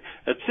Transport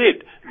had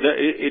said that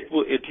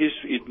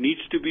it needs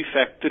to be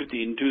factored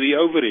into the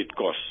overhead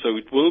costs. So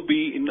it will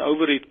be in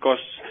overhead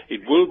costs.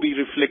 It will be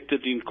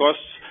reflected in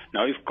costs.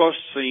 Now, if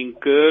costs are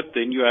incurred,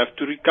 then you have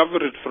to recover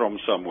it from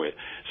somewhere.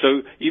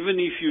 So even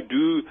if you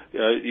do,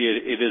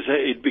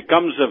 it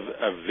becomes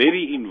a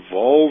very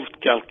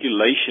involved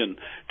calculation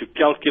to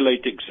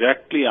calculate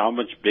exactly how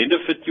much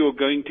benefit you're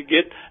going to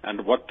get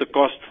and what the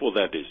cost for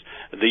that is.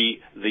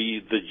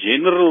 The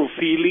general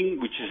feeling,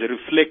 which is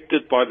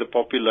reflected by the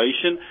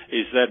population,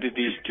 is that it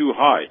is too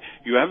high.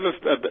 You have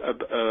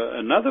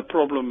another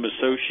problem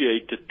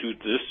associated to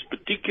this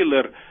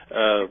particular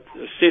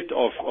set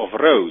of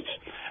roads.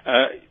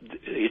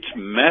 It's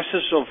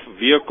masses of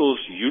vehicles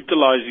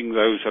utilizing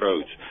those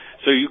roads.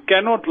 So you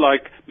cannot,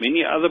 like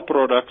many other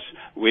products,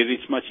 where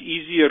it's much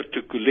easier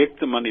to collect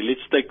the money.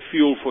 Let's take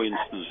fuel, for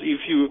instance.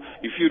 If you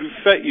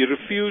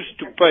refuse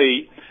to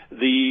pay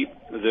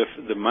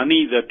the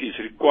money that is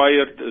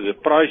required, the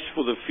price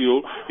for the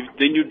fuel,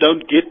 then you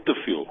don't get the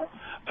fuel.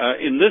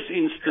 In this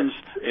instance,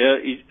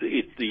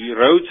 the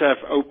roads have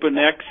open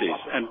access,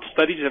 and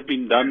studies have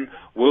been done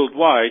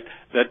worldwide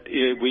that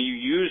where you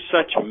use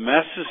such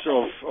masses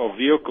of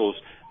vehicles,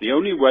 the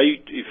only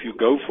way, if you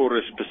go for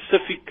a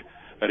specific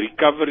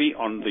recovery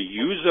on the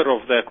user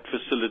of that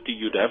facility,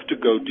 you'd have to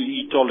go to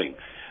e-tolling.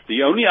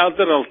 The only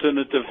other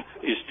alternative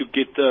is to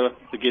get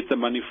the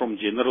money from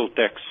general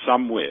tax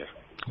somewhere.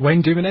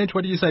 Wayne Duvenage,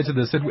 what do you say to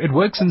this? It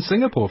works in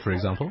Singapore, for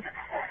example.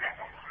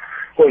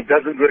 Well, it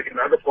doesn't work in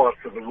other parts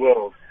of the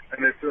world.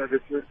 And it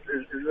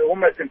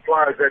almost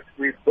implies that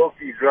we've built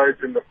these roads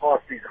in the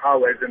past, these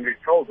highways, and we've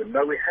told them,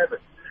 no, we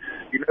haven't.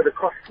 You know, the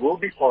costs will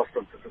be passed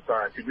on to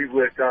society. We've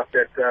worked out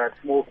that a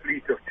small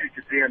fleet of 200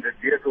 to 300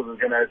 vehicles is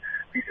going to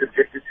be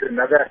subjected to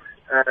another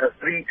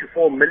 3 to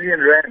 4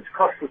 million rand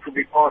cost, which will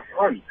be passed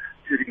on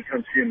to the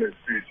consumers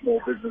through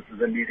small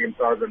businesses and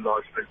medium-sized and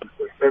large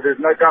businesses. So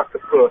there's no doubt the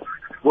poor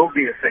will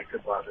be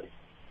affected by this.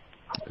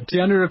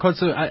 Tiana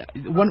Rakotso,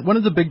 one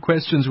of the big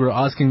questions we're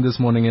asking this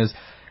morning is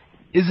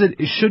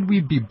should we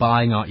be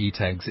buying our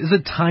e-tags? Is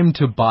it time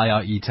to buy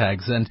our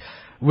e-tags? And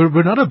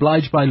We're not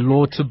obliged by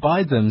law to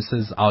buy them,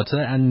 says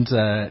Outer, and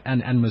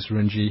Ms.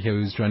 Runji here,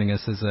 who's joining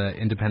us as an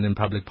independent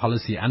public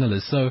policy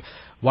analyst. So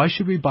why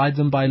should we buy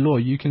them by law?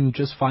 You can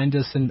just find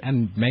us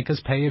and make us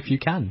pay if you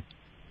can.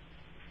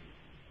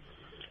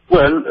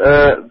 Well,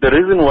 the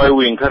reason why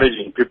we're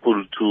encouraging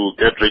people to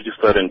get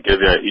registered and get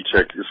their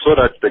e-check is so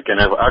that they can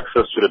have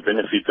access to the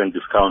benefits and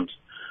discounts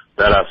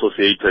that are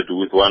associated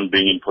with one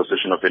being in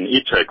possession of an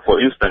e-check. For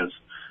instance,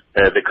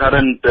 the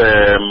current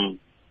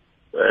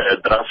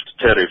draft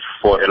tariff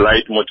for a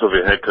light motor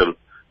vehicle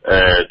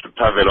to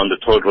travel on the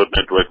toll road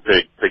network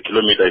per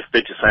kilometer is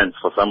 30 cents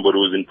for somebody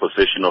who's in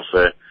possession of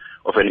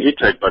an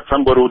e-check, but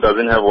somebody who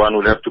doesn't have one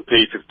will have to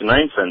pay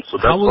 59 cents. So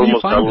that's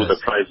almost double the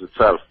price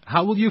itself.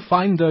 How will you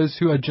find those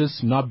who are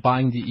just not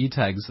buying the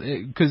e-tags?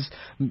 Because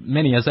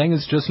many are saying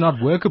it's just not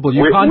workable.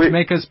 You can't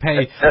make us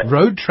pay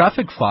road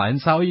traffic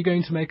fines. How are you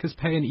going to make us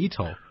pay an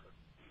e-toll?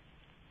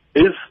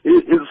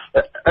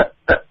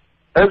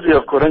 As you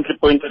have correctly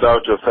pointed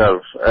out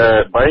yourself,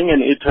 buying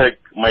an e-tag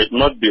might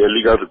not be a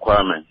legal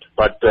requirement,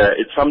 but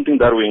it's something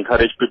that we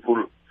encourage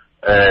people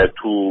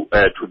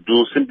to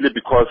do, simply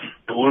because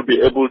they will be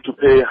able to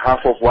pay half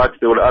of what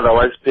they would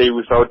otherwise pay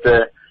without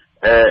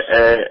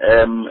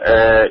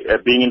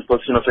being in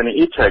possession of an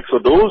e-tag.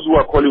 So those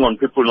who are calling on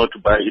people not to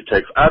buy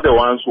e-tags are the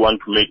ones who want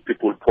to make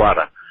people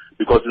poorer,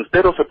 because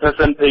instead of a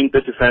person paying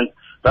 30 cents,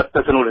 that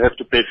person will have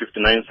to pay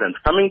 59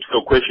 cents. Coming to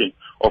your question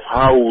of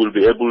how we will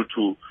be able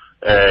to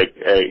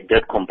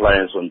get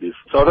compliance on this.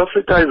 South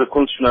Africa is a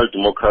constitutional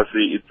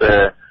democracy. It's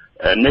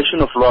a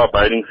nation of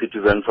law-abiding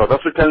citizens. South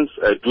Africans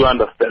do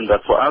understand that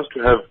for us to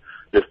have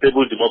the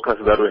stable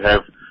democracy that we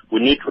have,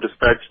 we need to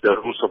respect the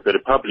rules of the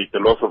Republic,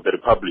 the laws of the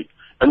Republic.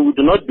 And we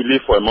do not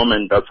believe for a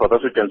moment that South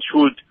Africans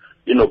should,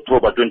 in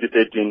October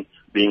 2013,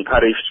 be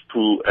encouraged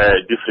to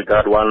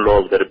disregard one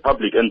law of the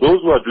Republic. And those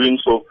who are doing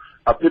so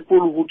are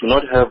people who do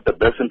not have the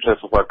best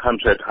interests of our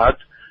country at heart.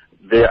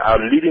 They are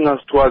leading us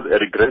towards a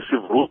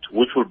regressive route,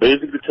 which will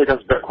basically take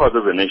us backwards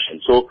as a nation.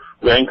 So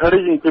we are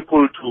encouraging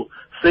people to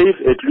save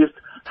at least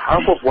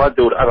half of what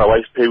they would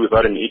otherwise pay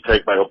without an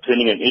e-tag by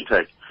obtaining an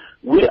e-tag.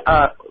 We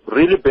are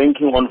really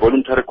banking on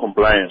voluntary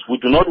compliance. We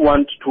do not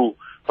want to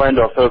find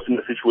ourselves in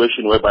a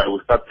situation whereby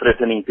we start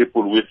threatening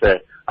people with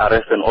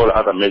arrest and all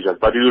other measures.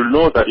 But you will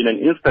know that in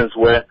an instance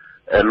where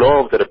a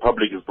law of the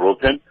Republic is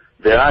broken,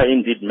 there are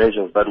indeed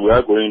measures that we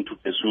are going to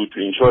pursue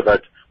to ensure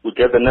that we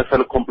get the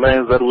necessary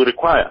compliance that we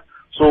require.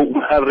 So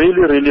we are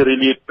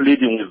really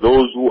pleading with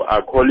those who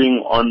are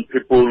calling on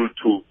people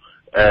to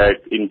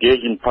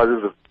engage in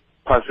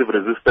passive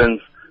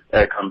resistance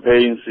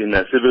campaigns, in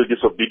civil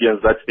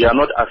disobedience, that they are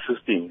not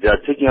assisting. They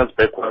are taking us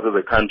backwards as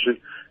a country,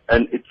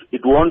 and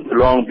it won't be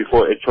long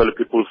before actually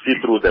people see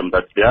through them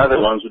that they are the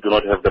ones who do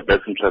not have the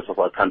best interests of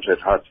our country at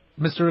heart.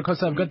 Mr.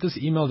 Rakosa, I've got this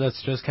email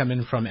that's just come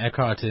in from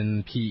Eckhart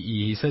in PE.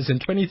 He says, in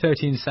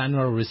 2013,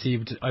 SANRAL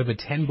received over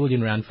 10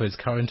 billion rand for its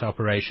current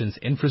operations,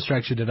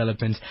 infrastructure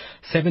development,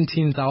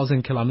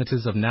 17,000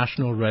 kilometers of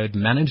national road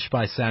managed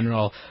by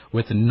SANRAL,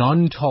 with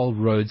non-toll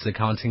roads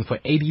accounting for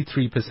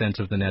 83%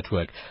 of the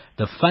network.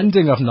 The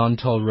funding of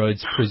non-toll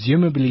roads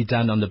presumably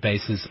done on the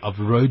basis of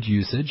road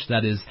usage,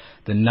 that is,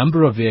 the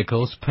number of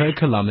vehicles per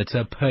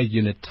kilometer per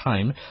unit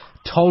time.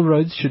 Toll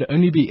roads should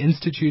only be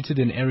instituted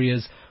in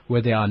areas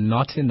where there are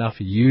not enough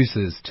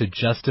users to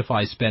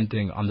justify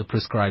spending on the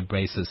prescribed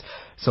basis.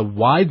 So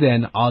why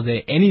then are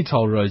there any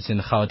toll roads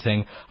in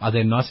Gauteng? Are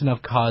there not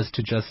enough cars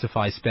to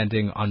justify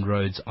spending on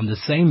roads on the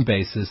same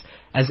basis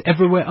as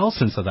everywhere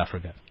else in South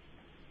Africa?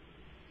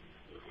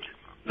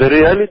 The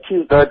reality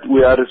is that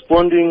we are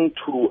responding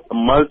to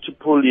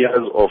multiple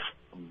years of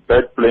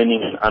bad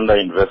planning and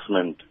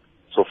underinvestment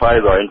so far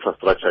as our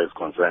infrastructure is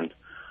concerned.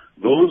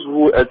 Those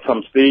who at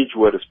some stage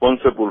were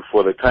responsible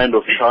for the kind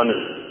of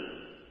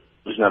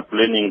regional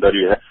planning that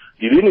we have,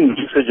 didn't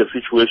envisage a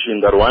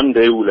situation that one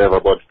day we'll have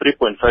about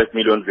 3.5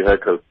 million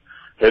vehicles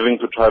having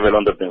to travel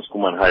on the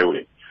Benskuman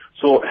Highway.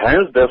 So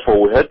hence,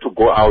 therefore, we had to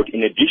go out,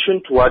 in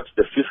addition to what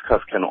the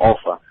fiscus can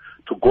offer,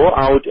 to go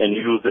out and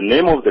use the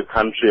name of the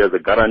country as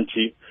a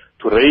guarantee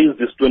to raise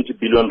this 20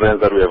 billion rand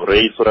that we have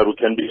raised so that we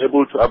can be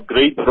able to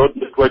upgrade the road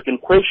network in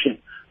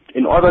question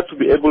in order to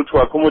be able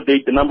to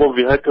accommodate the number of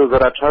vehicles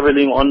that are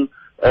traveling on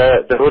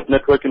the road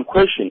network in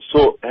question.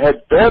 So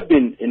had there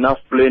been enough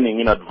planning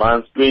in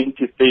advance 20,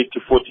 30,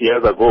 40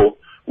 years ago,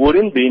 we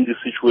wouldn't be in the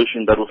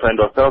situation that we find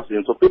ourselves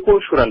in. So people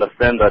should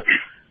understand that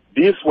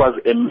this was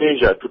a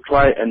measure to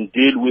try and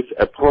deal with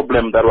a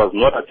problem that was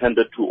not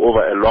attended to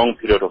over a long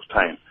period of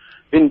time.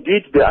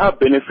 Indeed, there are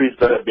benefits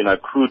that have been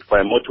accrued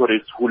by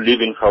motorists who live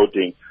in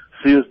Gauteng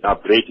since the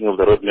upgrading of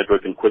the road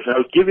network in question.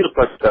 I'll give you a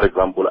practical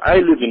example.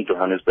 I live in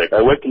Johannesburg. I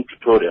work in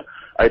Pretoria.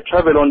 I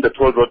travel on the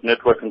toll road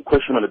network in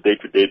question on a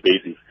day-to-day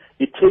basis.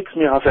 It takes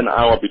me half an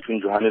hour between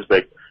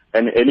Johannesburg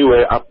and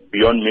anywhere up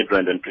beyond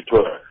Midrand and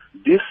Pretoria.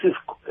 This is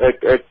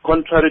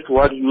contrary to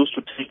what used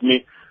to take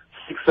me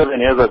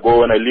 6-7 years ago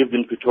when I lived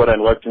in Pretoria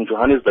and worked in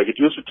Johannesburg. It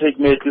used to take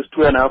me at least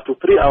 2.5 to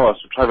 3 hours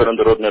to travel on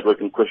the road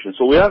network in question.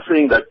 So we are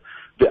saying that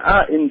there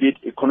are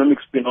indeed economic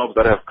spin-offs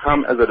that have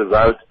come as a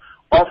result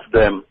of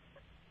them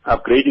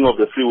upgrading of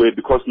the freeway,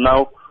 because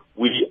now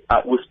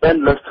we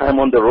spend less time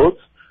on the roads,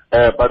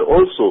 but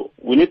also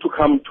we need to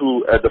come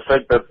to the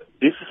fact that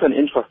this is an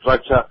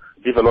infrastructure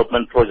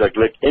development project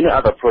like any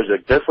other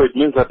project. Therefore, it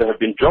means that there have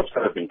been jobs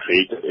that have been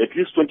created. At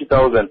least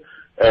 20,000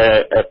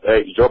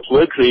 jobs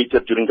were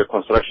created during the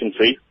construction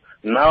phase.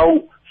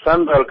 Now,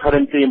 SANRAL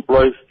currently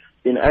employs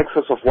in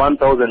excess of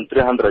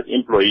 1,300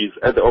 employees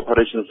at the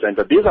operations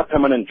center. These are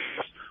permanent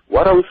jobs.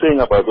 What are we saying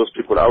about those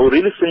people? Are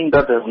we really saying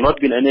that there have not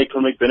been any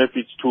economic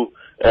benefits to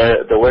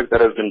the work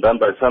that has been done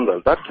by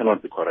SANRAL? That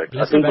cannot be correct.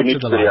 I think we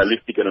need to be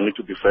realistic and we need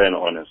to be fair and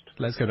honest.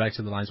 Let's go back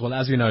to the lines. Well,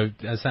 as we know,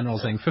 SANRAL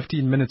saying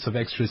 15 minutes of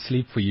extra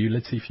sleep for you.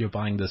 Let's see if you're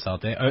buying this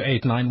out there.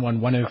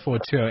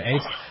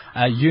 0891104208.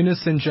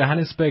 Eunice in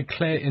Johannesburg,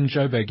 Claire in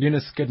Joburg.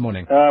 Eunice, good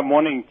morning.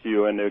 Morning to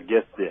you and your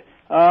guest there.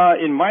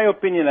 In my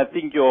opinion, I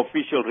think your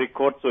official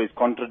record is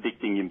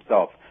contradicting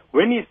himself.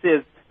 When he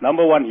says,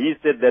 number one, he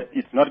said that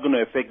it's not going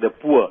to affect the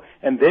poor.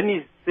 And then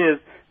he says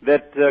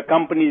that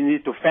companies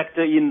need to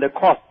factor in the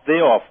cost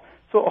thereof.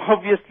 So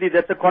obviously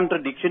that's a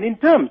contradiction in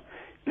terms.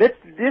 Let's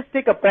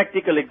take a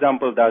practical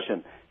example,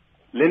 Darshan.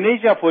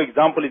 Lenasia, for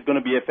example, is going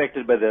to be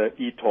affected by the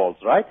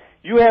e-tolls, right?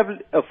 You have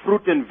a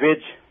fruit and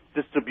veg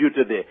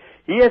distributor there.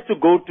 He has to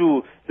go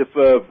to the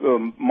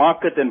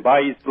market and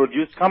buy his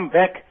produce, come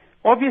back.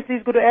 Obviously,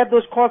 he's going to add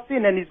those costs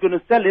in and he's going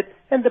to sell it,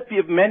 and the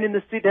man in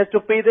the street has to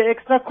pay the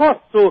extra cost.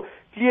 So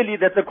clearly,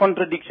 that's a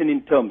contradiction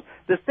in terms.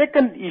 The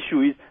second issue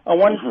is, I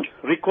want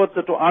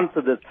Ricotta to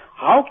answer this.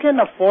 How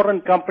can a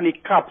foreign company,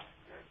 CAPS,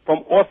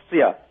 from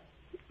Austria,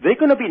 they're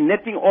going to be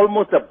netting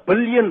almost R1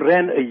 billion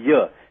a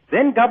year.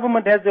 Then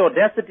government has the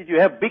audacity to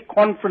have big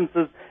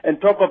conferences and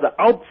talk of the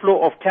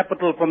outflow of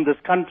capital from this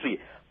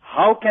country.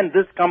 How can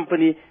this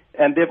company,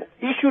 and they've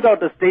issued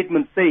out a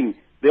statement saying,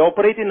 they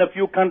operate in a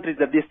few countries,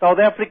 that the South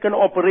African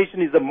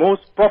operation is the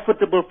most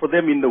profitable for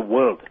them in the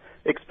world.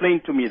 Explain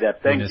to me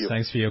that. Thank you.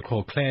 Thanks for your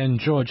call. Claire and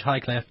George.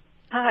 Hi, Claire.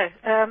 Hi.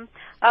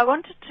 I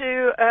wanted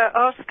to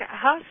ask,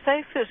 how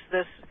safe is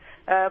this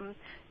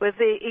with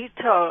the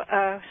e-toll?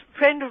 A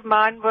friend of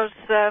mine was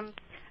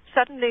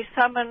suddenly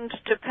summoned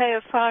to pay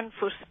a fine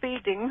for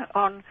speeding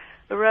on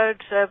the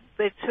road on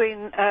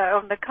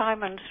the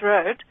Caimans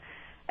Road,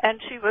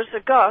 and she was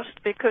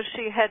aghast because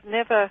she had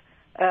never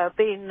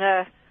been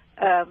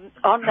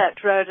on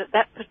that road at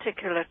that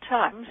particular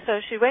time.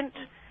 So she went,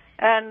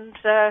 and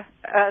the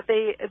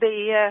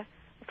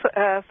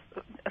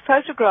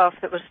photograph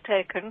that was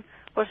taken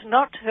was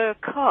not her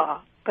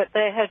car, but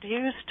they had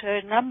used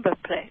her number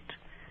plate.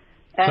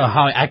 So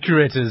how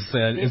accurate is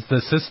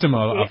the system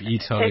of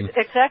e-tolling?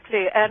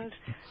 Exactly, and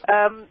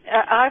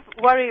I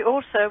worry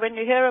also when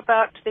you hear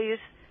about these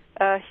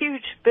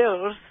huge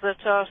bills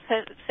that are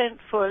sent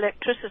for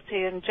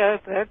electricity in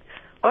Joburg.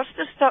 What's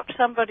to stop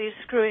somebody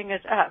screwing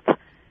it up?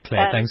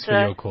 Claire, thanks for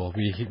your call.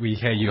 We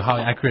hear you. How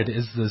accurate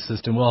is the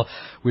system? Well,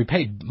 we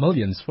paid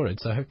millions for it,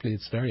 so hopefully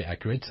it's very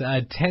accurate.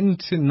 10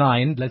 to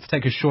 9, let's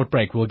take a short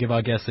break. We'll give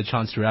our guests a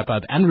chance to wrap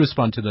up and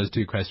respond to those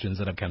two questions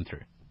that have come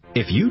through.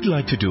 If you'd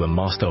like to do a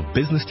Master of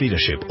Business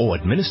Leadership or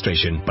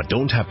Administration but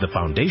don't have the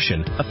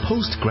foundation, a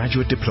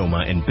postgraduate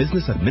diploma in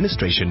Business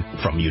Administration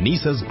from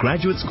UNISA's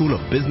Graduate School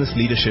of Business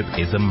Leadership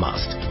is a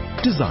must.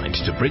 Designed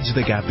to bridge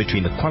the gap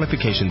between the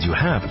qualifications you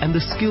have and the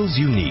skills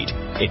you need,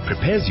 it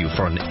prepares you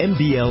for an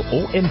MBL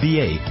or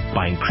MBA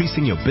by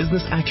increasing your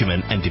business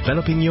acumen and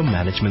developing your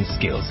management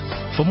skills.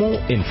 For more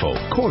info,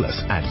 call us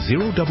at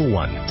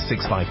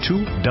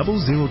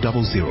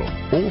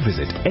 011-652-0000 or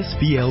visit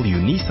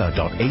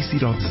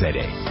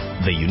sblunisa.ac.za.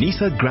 The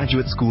UNISA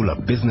Graduate School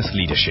of Business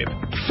Leadership,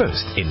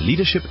 first in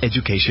leadership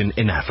education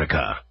in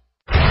Africa.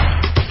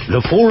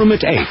 The Forum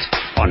at 8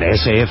 on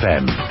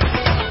SAfm.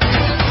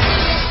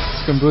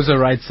 Skumbuzo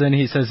writes in,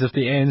 he says, if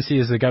the ANC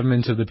is the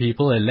government of the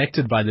people,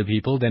 elected by the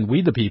people, then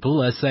we the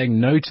people are saying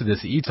no to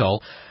this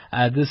e-toll.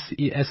 This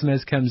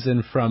SMS comes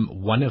in from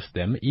one of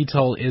them.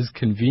 E-toll is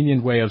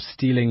convenient way of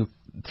stealing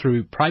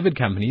through private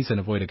companies and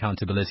avoid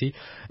accountability.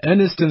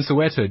 Ernest in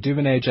Soweto,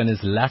 Duvenage and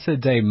his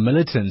latter-day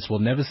militants will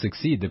never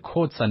succeed. The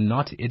courts are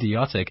not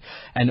idiotic.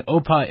 And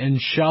Opa in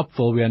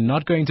Sharpeville, we are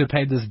not going to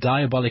pay this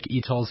diabolic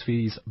e-tolls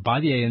fees by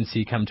the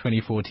ANC come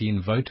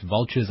 2014. Vote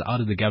vultures out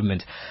of the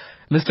government.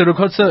 Mr.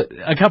 Rukotso,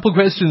 a couple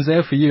questions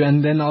there for you,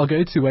 and then I'll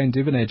go to Wayne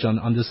Duvenage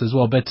on this as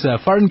well. But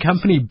foreign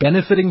company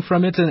benefiting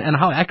from it, and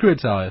how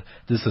accurate are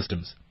the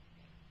systems?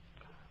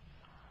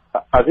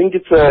 I think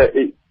it's a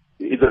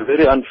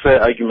very unfair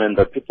argument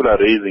that people are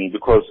raising,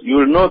 because you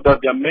will know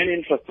that there are many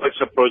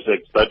infrastructure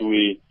projects that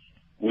we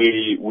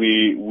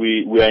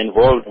are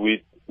involved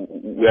with.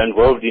 We are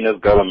involved in as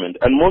government,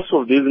 and most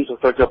of these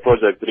infrastructure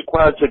projects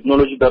require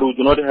technology that we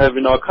do not have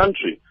in our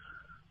country.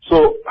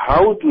 So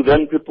how do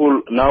then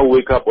people now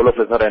wake up all of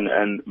a sudden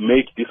and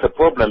make this a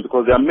problem?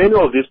 Because there are many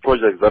of these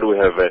projects that we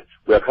have.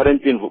 We are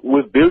currently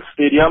we've built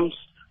stadiums.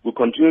 We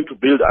continue to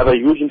build other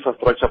huge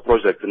infrastructure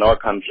projects in our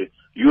country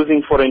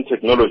using foreign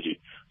technology.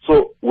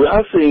 So we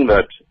are saying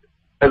that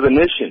as a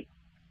nation,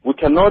 we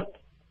cannot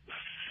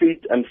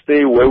sit and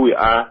stay where we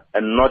are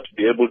and not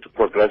be able to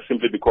progress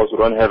simply because we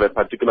don't have a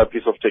particular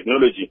piece of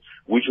technology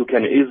which you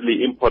can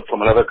easily import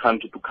from another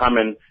country to come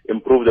and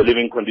improve the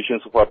living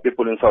conditions of our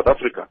people in South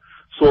Africa.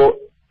 So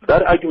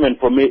that argument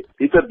for me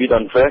is a bit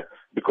unfair,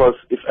 because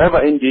if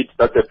ever indeed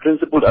that's a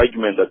principled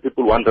argument that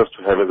people want us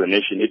to have as a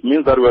nation, it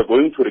means that we are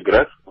going to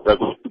regress, we are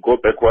going to go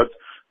backwards,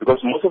 because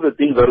most of the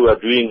things that we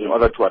are doing in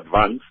order to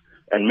advance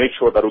and make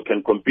sure that we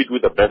can compete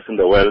with the best in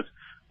the world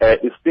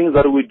is things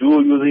that we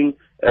do using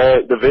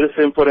the very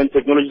same foreign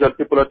technology that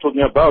people are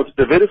talking about.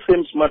 The very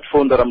same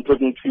smartphone that I'm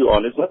talking to you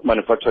on is not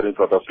manufactured in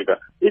South Africa.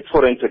 It's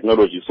foreign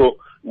technology. So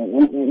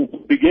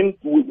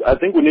I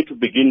think we need to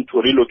begin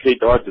to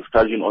relocate our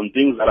discussion on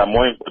things that are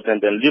more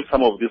important and leave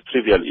some of these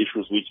trivial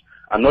issues which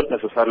are not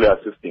necessarily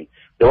assisting.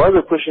 There was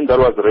a question that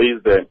was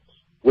raised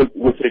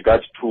with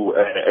regards to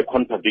a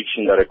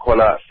contradiction that a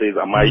caller says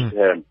I might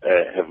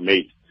have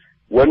made.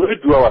 When we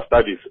do our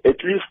studies, at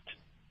least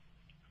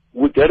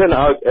we get an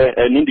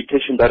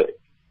indication that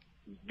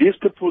these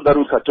people that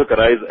we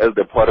categorize as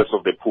the poorest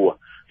of the poor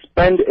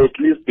spend at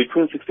least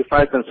between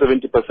 65 and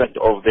 70%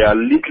 of their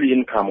little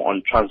income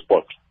on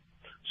transport.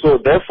 So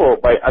therefore,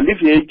 by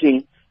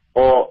alleviating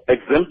or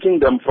exempting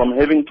them from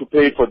having to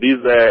pay for these,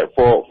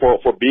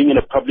 for being in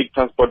a public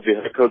transport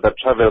vehicle that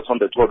travels on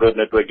the toll road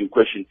network in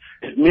question,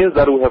 it means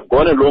that we have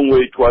gone a long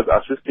way towards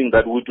assisting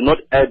that we do not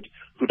add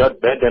to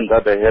that burden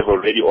that they have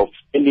already of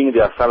spending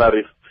their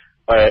salaries,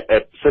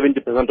 at 70%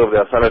 of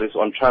their salaries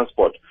on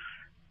transport.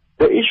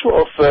 The issue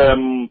of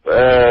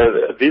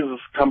these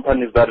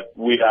companies that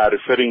we are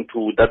referring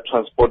to that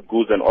transport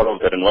goods and all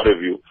of that and what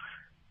have you,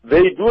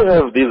 they do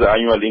have these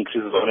annual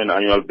increases on an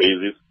annual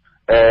basis.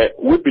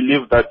 We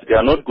believe that they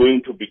are not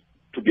going to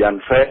be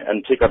unfair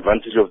and take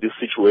advantage of this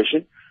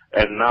situation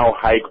and now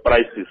hike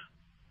prices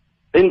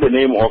in the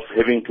name of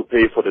having to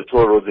pay for the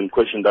toll roads in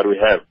question that we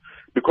have.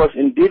 Because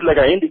indeed, like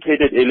I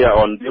indicated earlier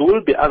on, there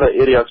will be other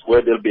areas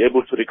where they'll be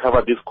able to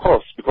recover these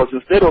costs. Because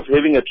instead of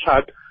having a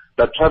truck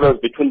that travels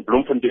between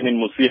Bloemfontein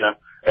and Musina,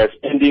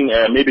 spending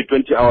maybe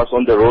 20 hours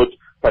on the road,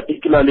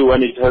 particularly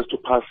when it has to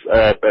pass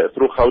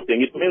through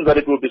Gauteng, it means that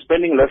it will be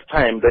spending less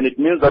time. Then it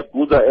means that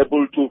goods are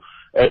able to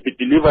be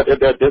delivered at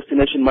their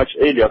destination much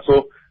earlier.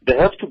 So they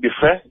have to be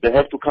fair. They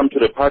have to come to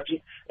the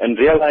party and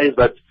realize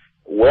that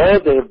where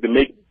they have been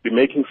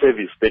making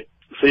savings,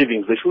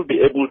 they should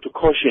be able to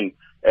caution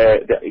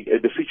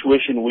the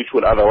situation which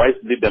would otherwise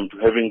lead them to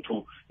having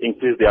to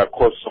increase their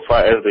costs so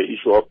far as the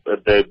issue of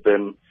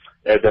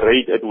the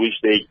rate at which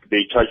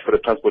they charge for the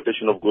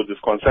transportation of goods is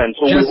concerned.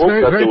 So just we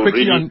hope that very they will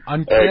quickly really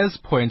on Claire's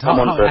point, how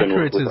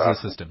accurate is the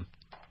system?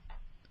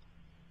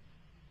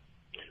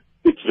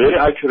 It's very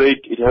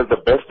accurate. It has the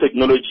best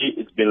technology.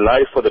 It's been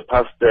live for the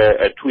past 2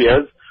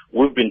 years.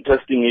 We've been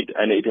testing it,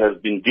 and it has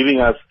been giving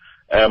us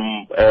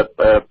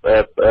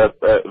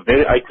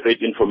very accurate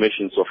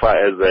information so far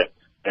as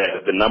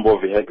the number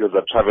of vehicles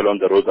that travel on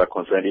the roads are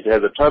concerned. It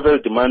has a travel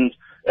demand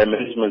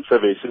management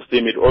survey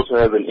system. It also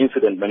has an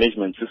incident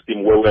management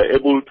system where we're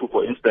able to,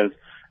 for instance,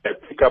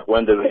 pick up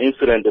when there's an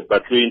incident at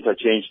Battery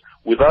Interchange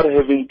without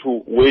having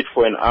to wait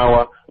for an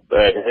hour,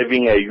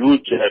 having a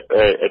huge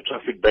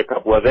traffic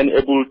backup. We're then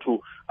able to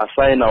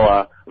assign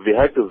our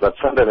vehicles that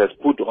SANDF has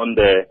put on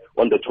the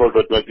toll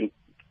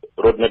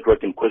road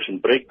network in question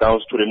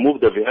breakdowns to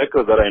remove the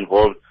vehicles that are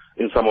involved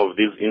in some of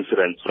these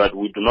incidents so that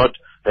we do not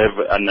have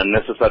an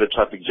unnecessary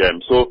traffic jam.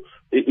 So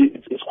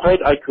it's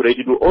quite accurate.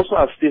 It will also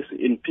assist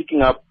in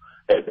picking up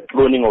the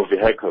cloning of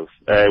vehicles.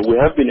 We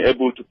have been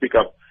able to pick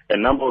up a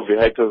number of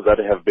vehicles that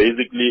have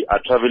basically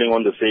are traveling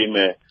on the same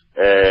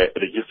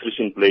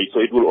registration plate.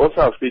 So it will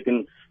also assist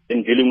in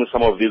dealing with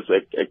some of these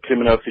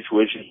criminal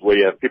situations where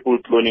you have people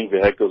cloning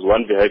vehicles,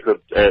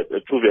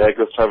 two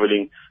vehicles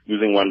traveling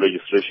using one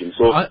registration.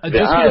 So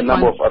there are a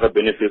number of other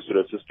benefits to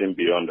the system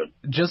beyond them.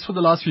 Just for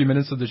the last few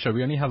minutes of the show,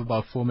 we only have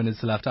about 4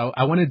 minutes left.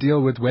 I want to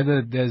deal with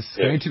whether there's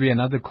going to be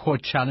another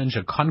court challenge,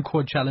 a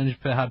Concord challenge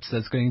perhaps,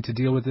 that's going to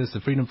deal with this.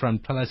 The Freedom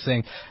Front Plus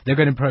saying they're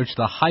going to approach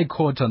the High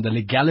Court on the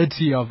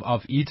legality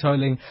of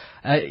e-tolling.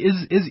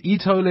 Is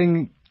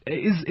e-tolling...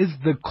 Is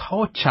the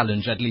court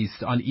challenge, at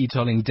least, on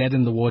e-tolling dead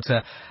in the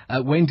water?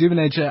 Wayne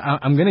Duvenager,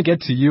 I'm going to get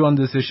to you on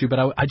this issue, but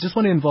I just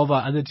want to involve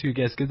our other two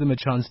guests, give them a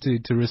chance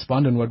to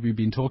respond on what we've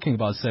been talking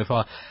about so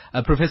far.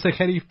 Professor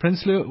Gerrie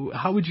Prinsloo,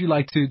 how would you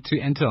like to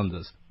enter on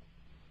this?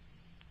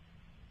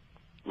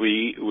 Why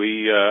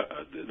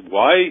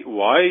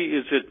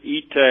is it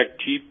e-tag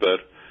cheaper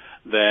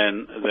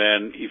than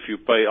if you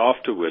pay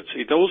afterwards?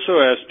 It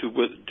also has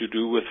to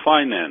do with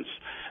finance.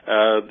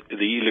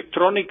 The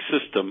electronic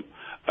system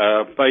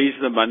pays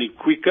the money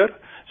quicker,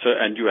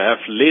 and you have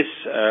less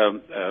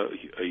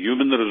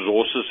human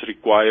resources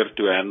required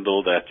to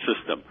handle that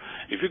system.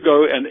 If you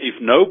go and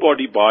if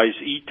nobody buys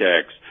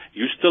e-tags,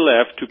 you still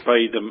have to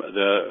pay them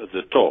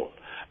the toll.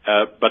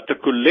 But the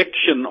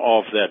collection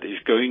of that is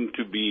going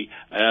to be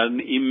an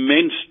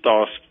immense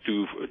task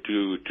to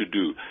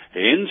do.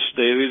 Hence,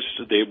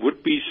 there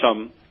would be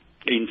some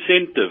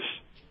incentives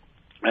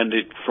and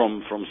it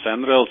from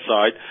SANRAL's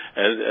side,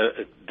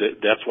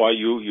 that's why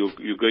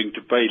you're going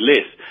to pay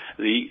less.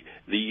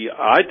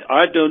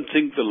 I don't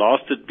think the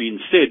last had been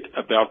said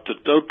about the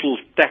total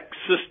tax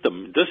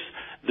system.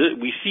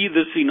 We see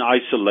this in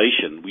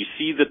isolation. We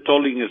see the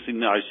tolling as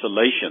in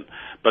isolation.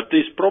 But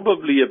there's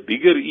probably a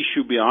bigger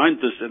issue behind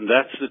this, and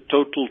that's the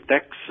total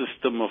tax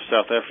system of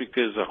South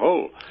Africa as a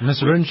whole.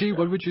 Ms. Runji,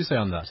 what would you say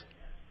on that?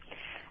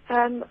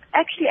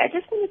 Actually, I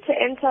just wanted to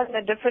enter on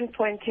a different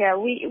point here.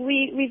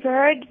 We've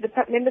heard the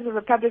members of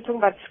the public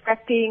talking about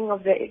scrapping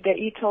of the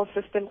e-toll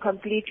system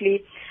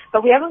completely,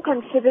 but we haven't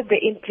considered the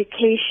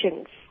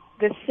implications,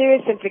 the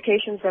serious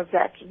implications of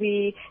that.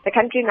 The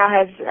country now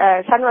has,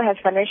 SANRAL has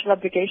financial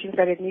obligations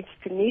that it needs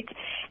to meet,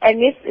 and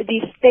if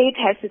the state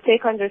has to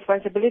take on the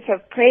responsibility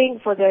of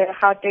paying for the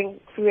Gauteng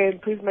Freeway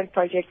Improvement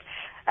Project,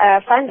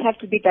 funds have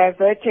to be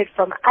diverted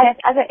from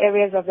other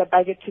areas of the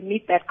budget to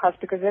meet that cost,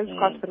 because those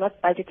costs were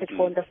not budgeted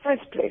for in the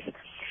first place.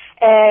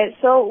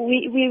 So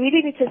we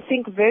really need to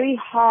think very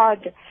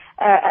hard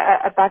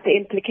about the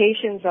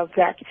implications of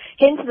that.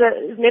 Hence,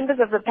 the members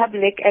of the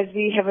public, as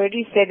we have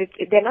already said,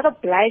 they're not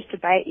obliged to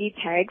buy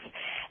e-tags,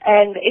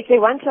 and if they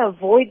want to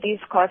avoid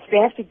these costs, they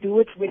have to do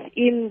it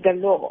within the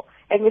law.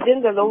 And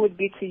within the law would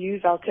be to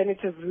use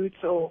alternative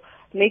routes or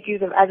make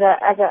use of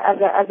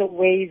other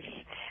ways,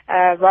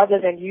 rather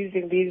than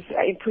using these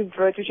improved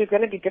roads, which is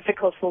going to be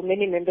difficult for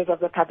many members of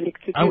the public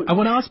to do. I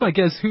want to ask my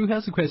guest, who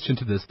has a question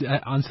to this,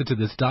 answer to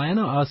this.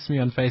 Diana asked me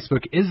on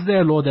Facebook, is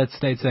there a law that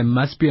states there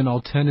must be an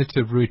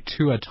alternative route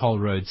to a toll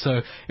road?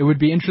 So it would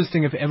be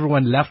interesting if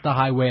everyone left the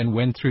highway and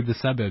went through the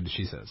suburbs,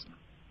 she says.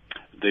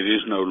 There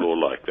is no law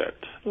like that.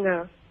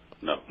 No.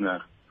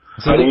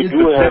 So we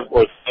do have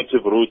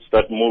alternative routes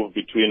that move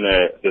between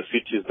the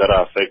cities that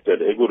are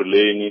affected,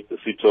 Ekurhuleni, the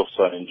city of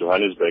Tshwane, and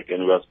Johannesburg,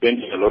 and we are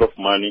spending a lot of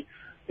money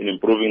in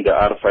improving the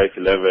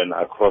R511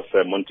 across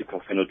Monte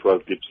Cassino,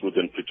 12 Dips Route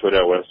and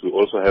Pretoria West. We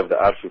also have the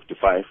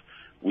R55,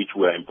 which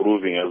we are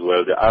improving as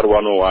well. The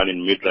R101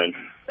 in Midrand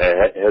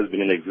has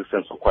been in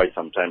existence for quite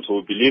some time. So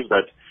we believe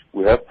that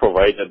we have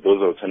provided those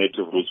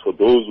alternative routes for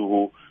those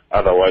who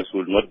otherwise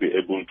would not be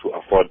able to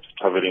afford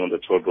traveling on the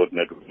toll road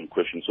network in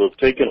question. So we've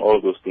taken all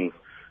those things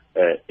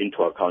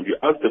into account. You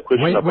asked the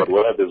question about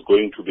whether there's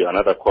going to be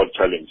another court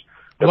challenge.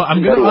 Well,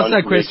 I'm going to ask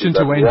that question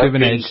to Wayne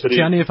Duvenage.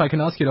 Tiani, if I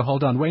can ask you to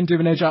hold on. Wayne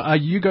Duvenage, are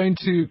you going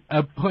to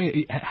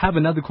have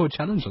another court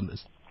challenge on this?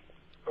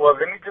 Well,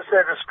 let me just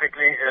say this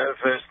quickly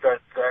first,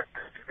 that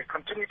we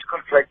continue to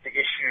conflate the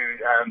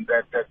issue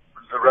that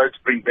the roads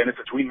bring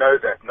benefits. We know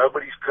that.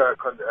 Nobody's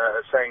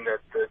saying that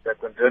they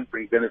don't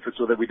bring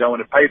benefits or that we don't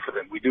want to pay for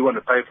them. We do want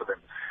to pay for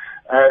them.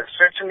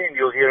 Certainly,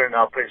 you'll hear in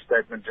our press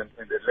statement at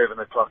 11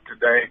 o'clock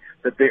today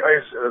that there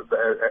is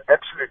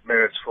absolute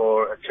merits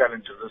for a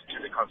challenge of this to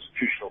the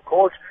Constitutional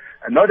Court,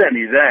 and not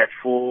only that,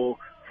 for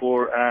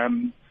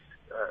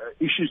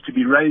issues to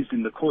be raised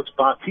in the courts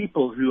by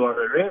people who are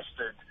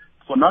arrested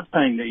for not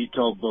paying the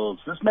e-toll bills.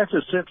 This matter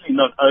is certainly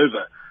not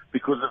over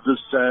because of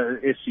this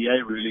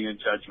SCA ruling and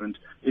judgment.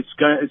 It's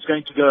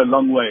going to go a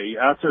long way.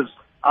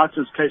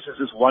 Arta's case is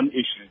just one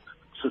issue.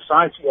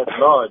 Society at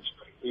large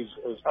is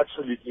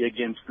absolutely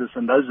against this,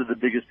 and those are the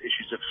biggest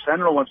issues. If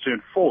SANRAL wants to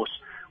enforce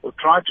or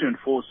try to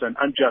enforce an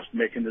unjust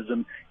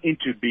mechanism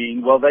into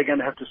being, well, they're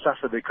going to have to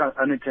suffer the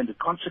unintended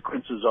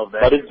consequences of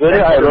that. But it's very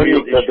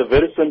ironic that the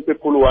very same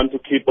people who want to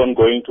keep on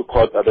going to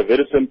court are the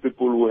very same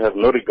people who have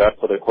no regard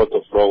for the court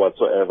of law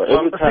whatsoever.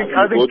 Well, Every time you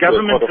go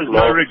to the court of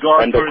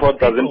law and the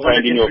court doesn't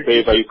find in your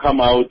favor, you come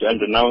out and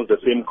denounce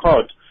the same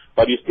court.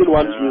 But you still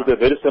want to use the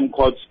very same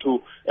courts to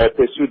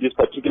pursue this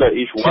particular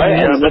issue.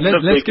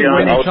 Let's give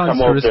Wayne a chance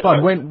to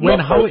respond. When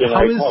how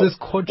is this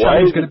court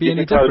challenge going to be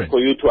any different?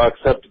 For you to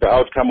accept the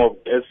outcome of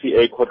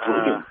SCA court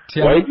ruling?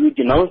 Why do you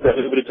denounce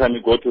them every time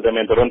you go to them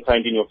and they don't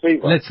find in your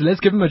favor?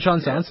 Let's give him a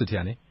chance to answer,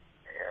 Tiani.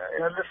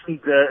 Listen,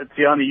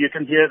 Tiani, you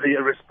can hear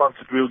the response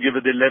that we'll give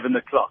at 11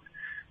 o'clock.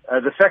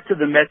 The fact of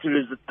the matter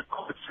is that the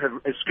courts have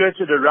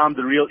skirted around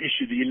the real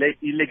issue, the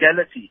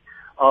illegality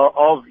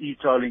of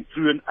e-tolling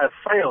through a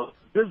failed,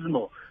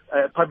 dismal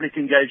public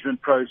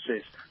engagement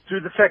process, through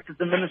the fact that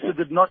the minister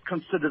did not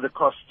consider the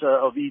cost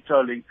of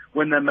e-tolling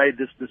when they made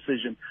this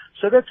decision.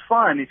 So that's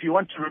fine. If you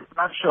want to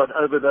roughshod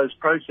over those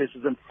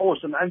processes and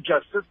force an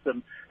unjust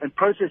system and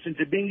process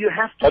into being, you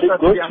have to...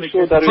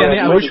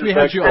 I wish we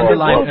had you on the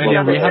line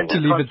earlier. We have to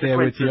leave it there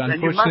with you.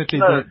 Unfortunately,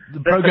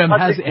 the program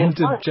has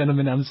ended,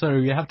 gentlemen. I'm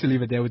sorry. We have to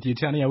leave it there with you.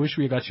 Tiani, I wish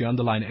we got you on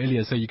the line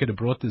earlier so you could have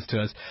brought this to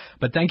us.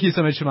 But thank you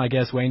so much to my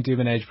guests, Wayne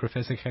Duvenage,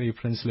 Professor Kerry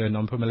Prinsloo,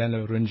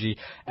 Nompumelelo Runji,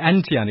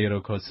 and Tiani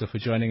Rokoso for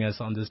joining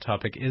us on this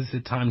topic. Is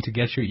it time to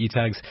get your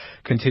e-tags?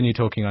 Continue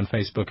talking on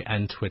Facebook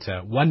and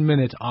Twitter. 1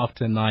 minute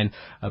after 9.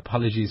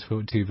 Apologies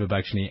to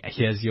Vibhakshini.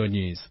 Here's your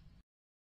news.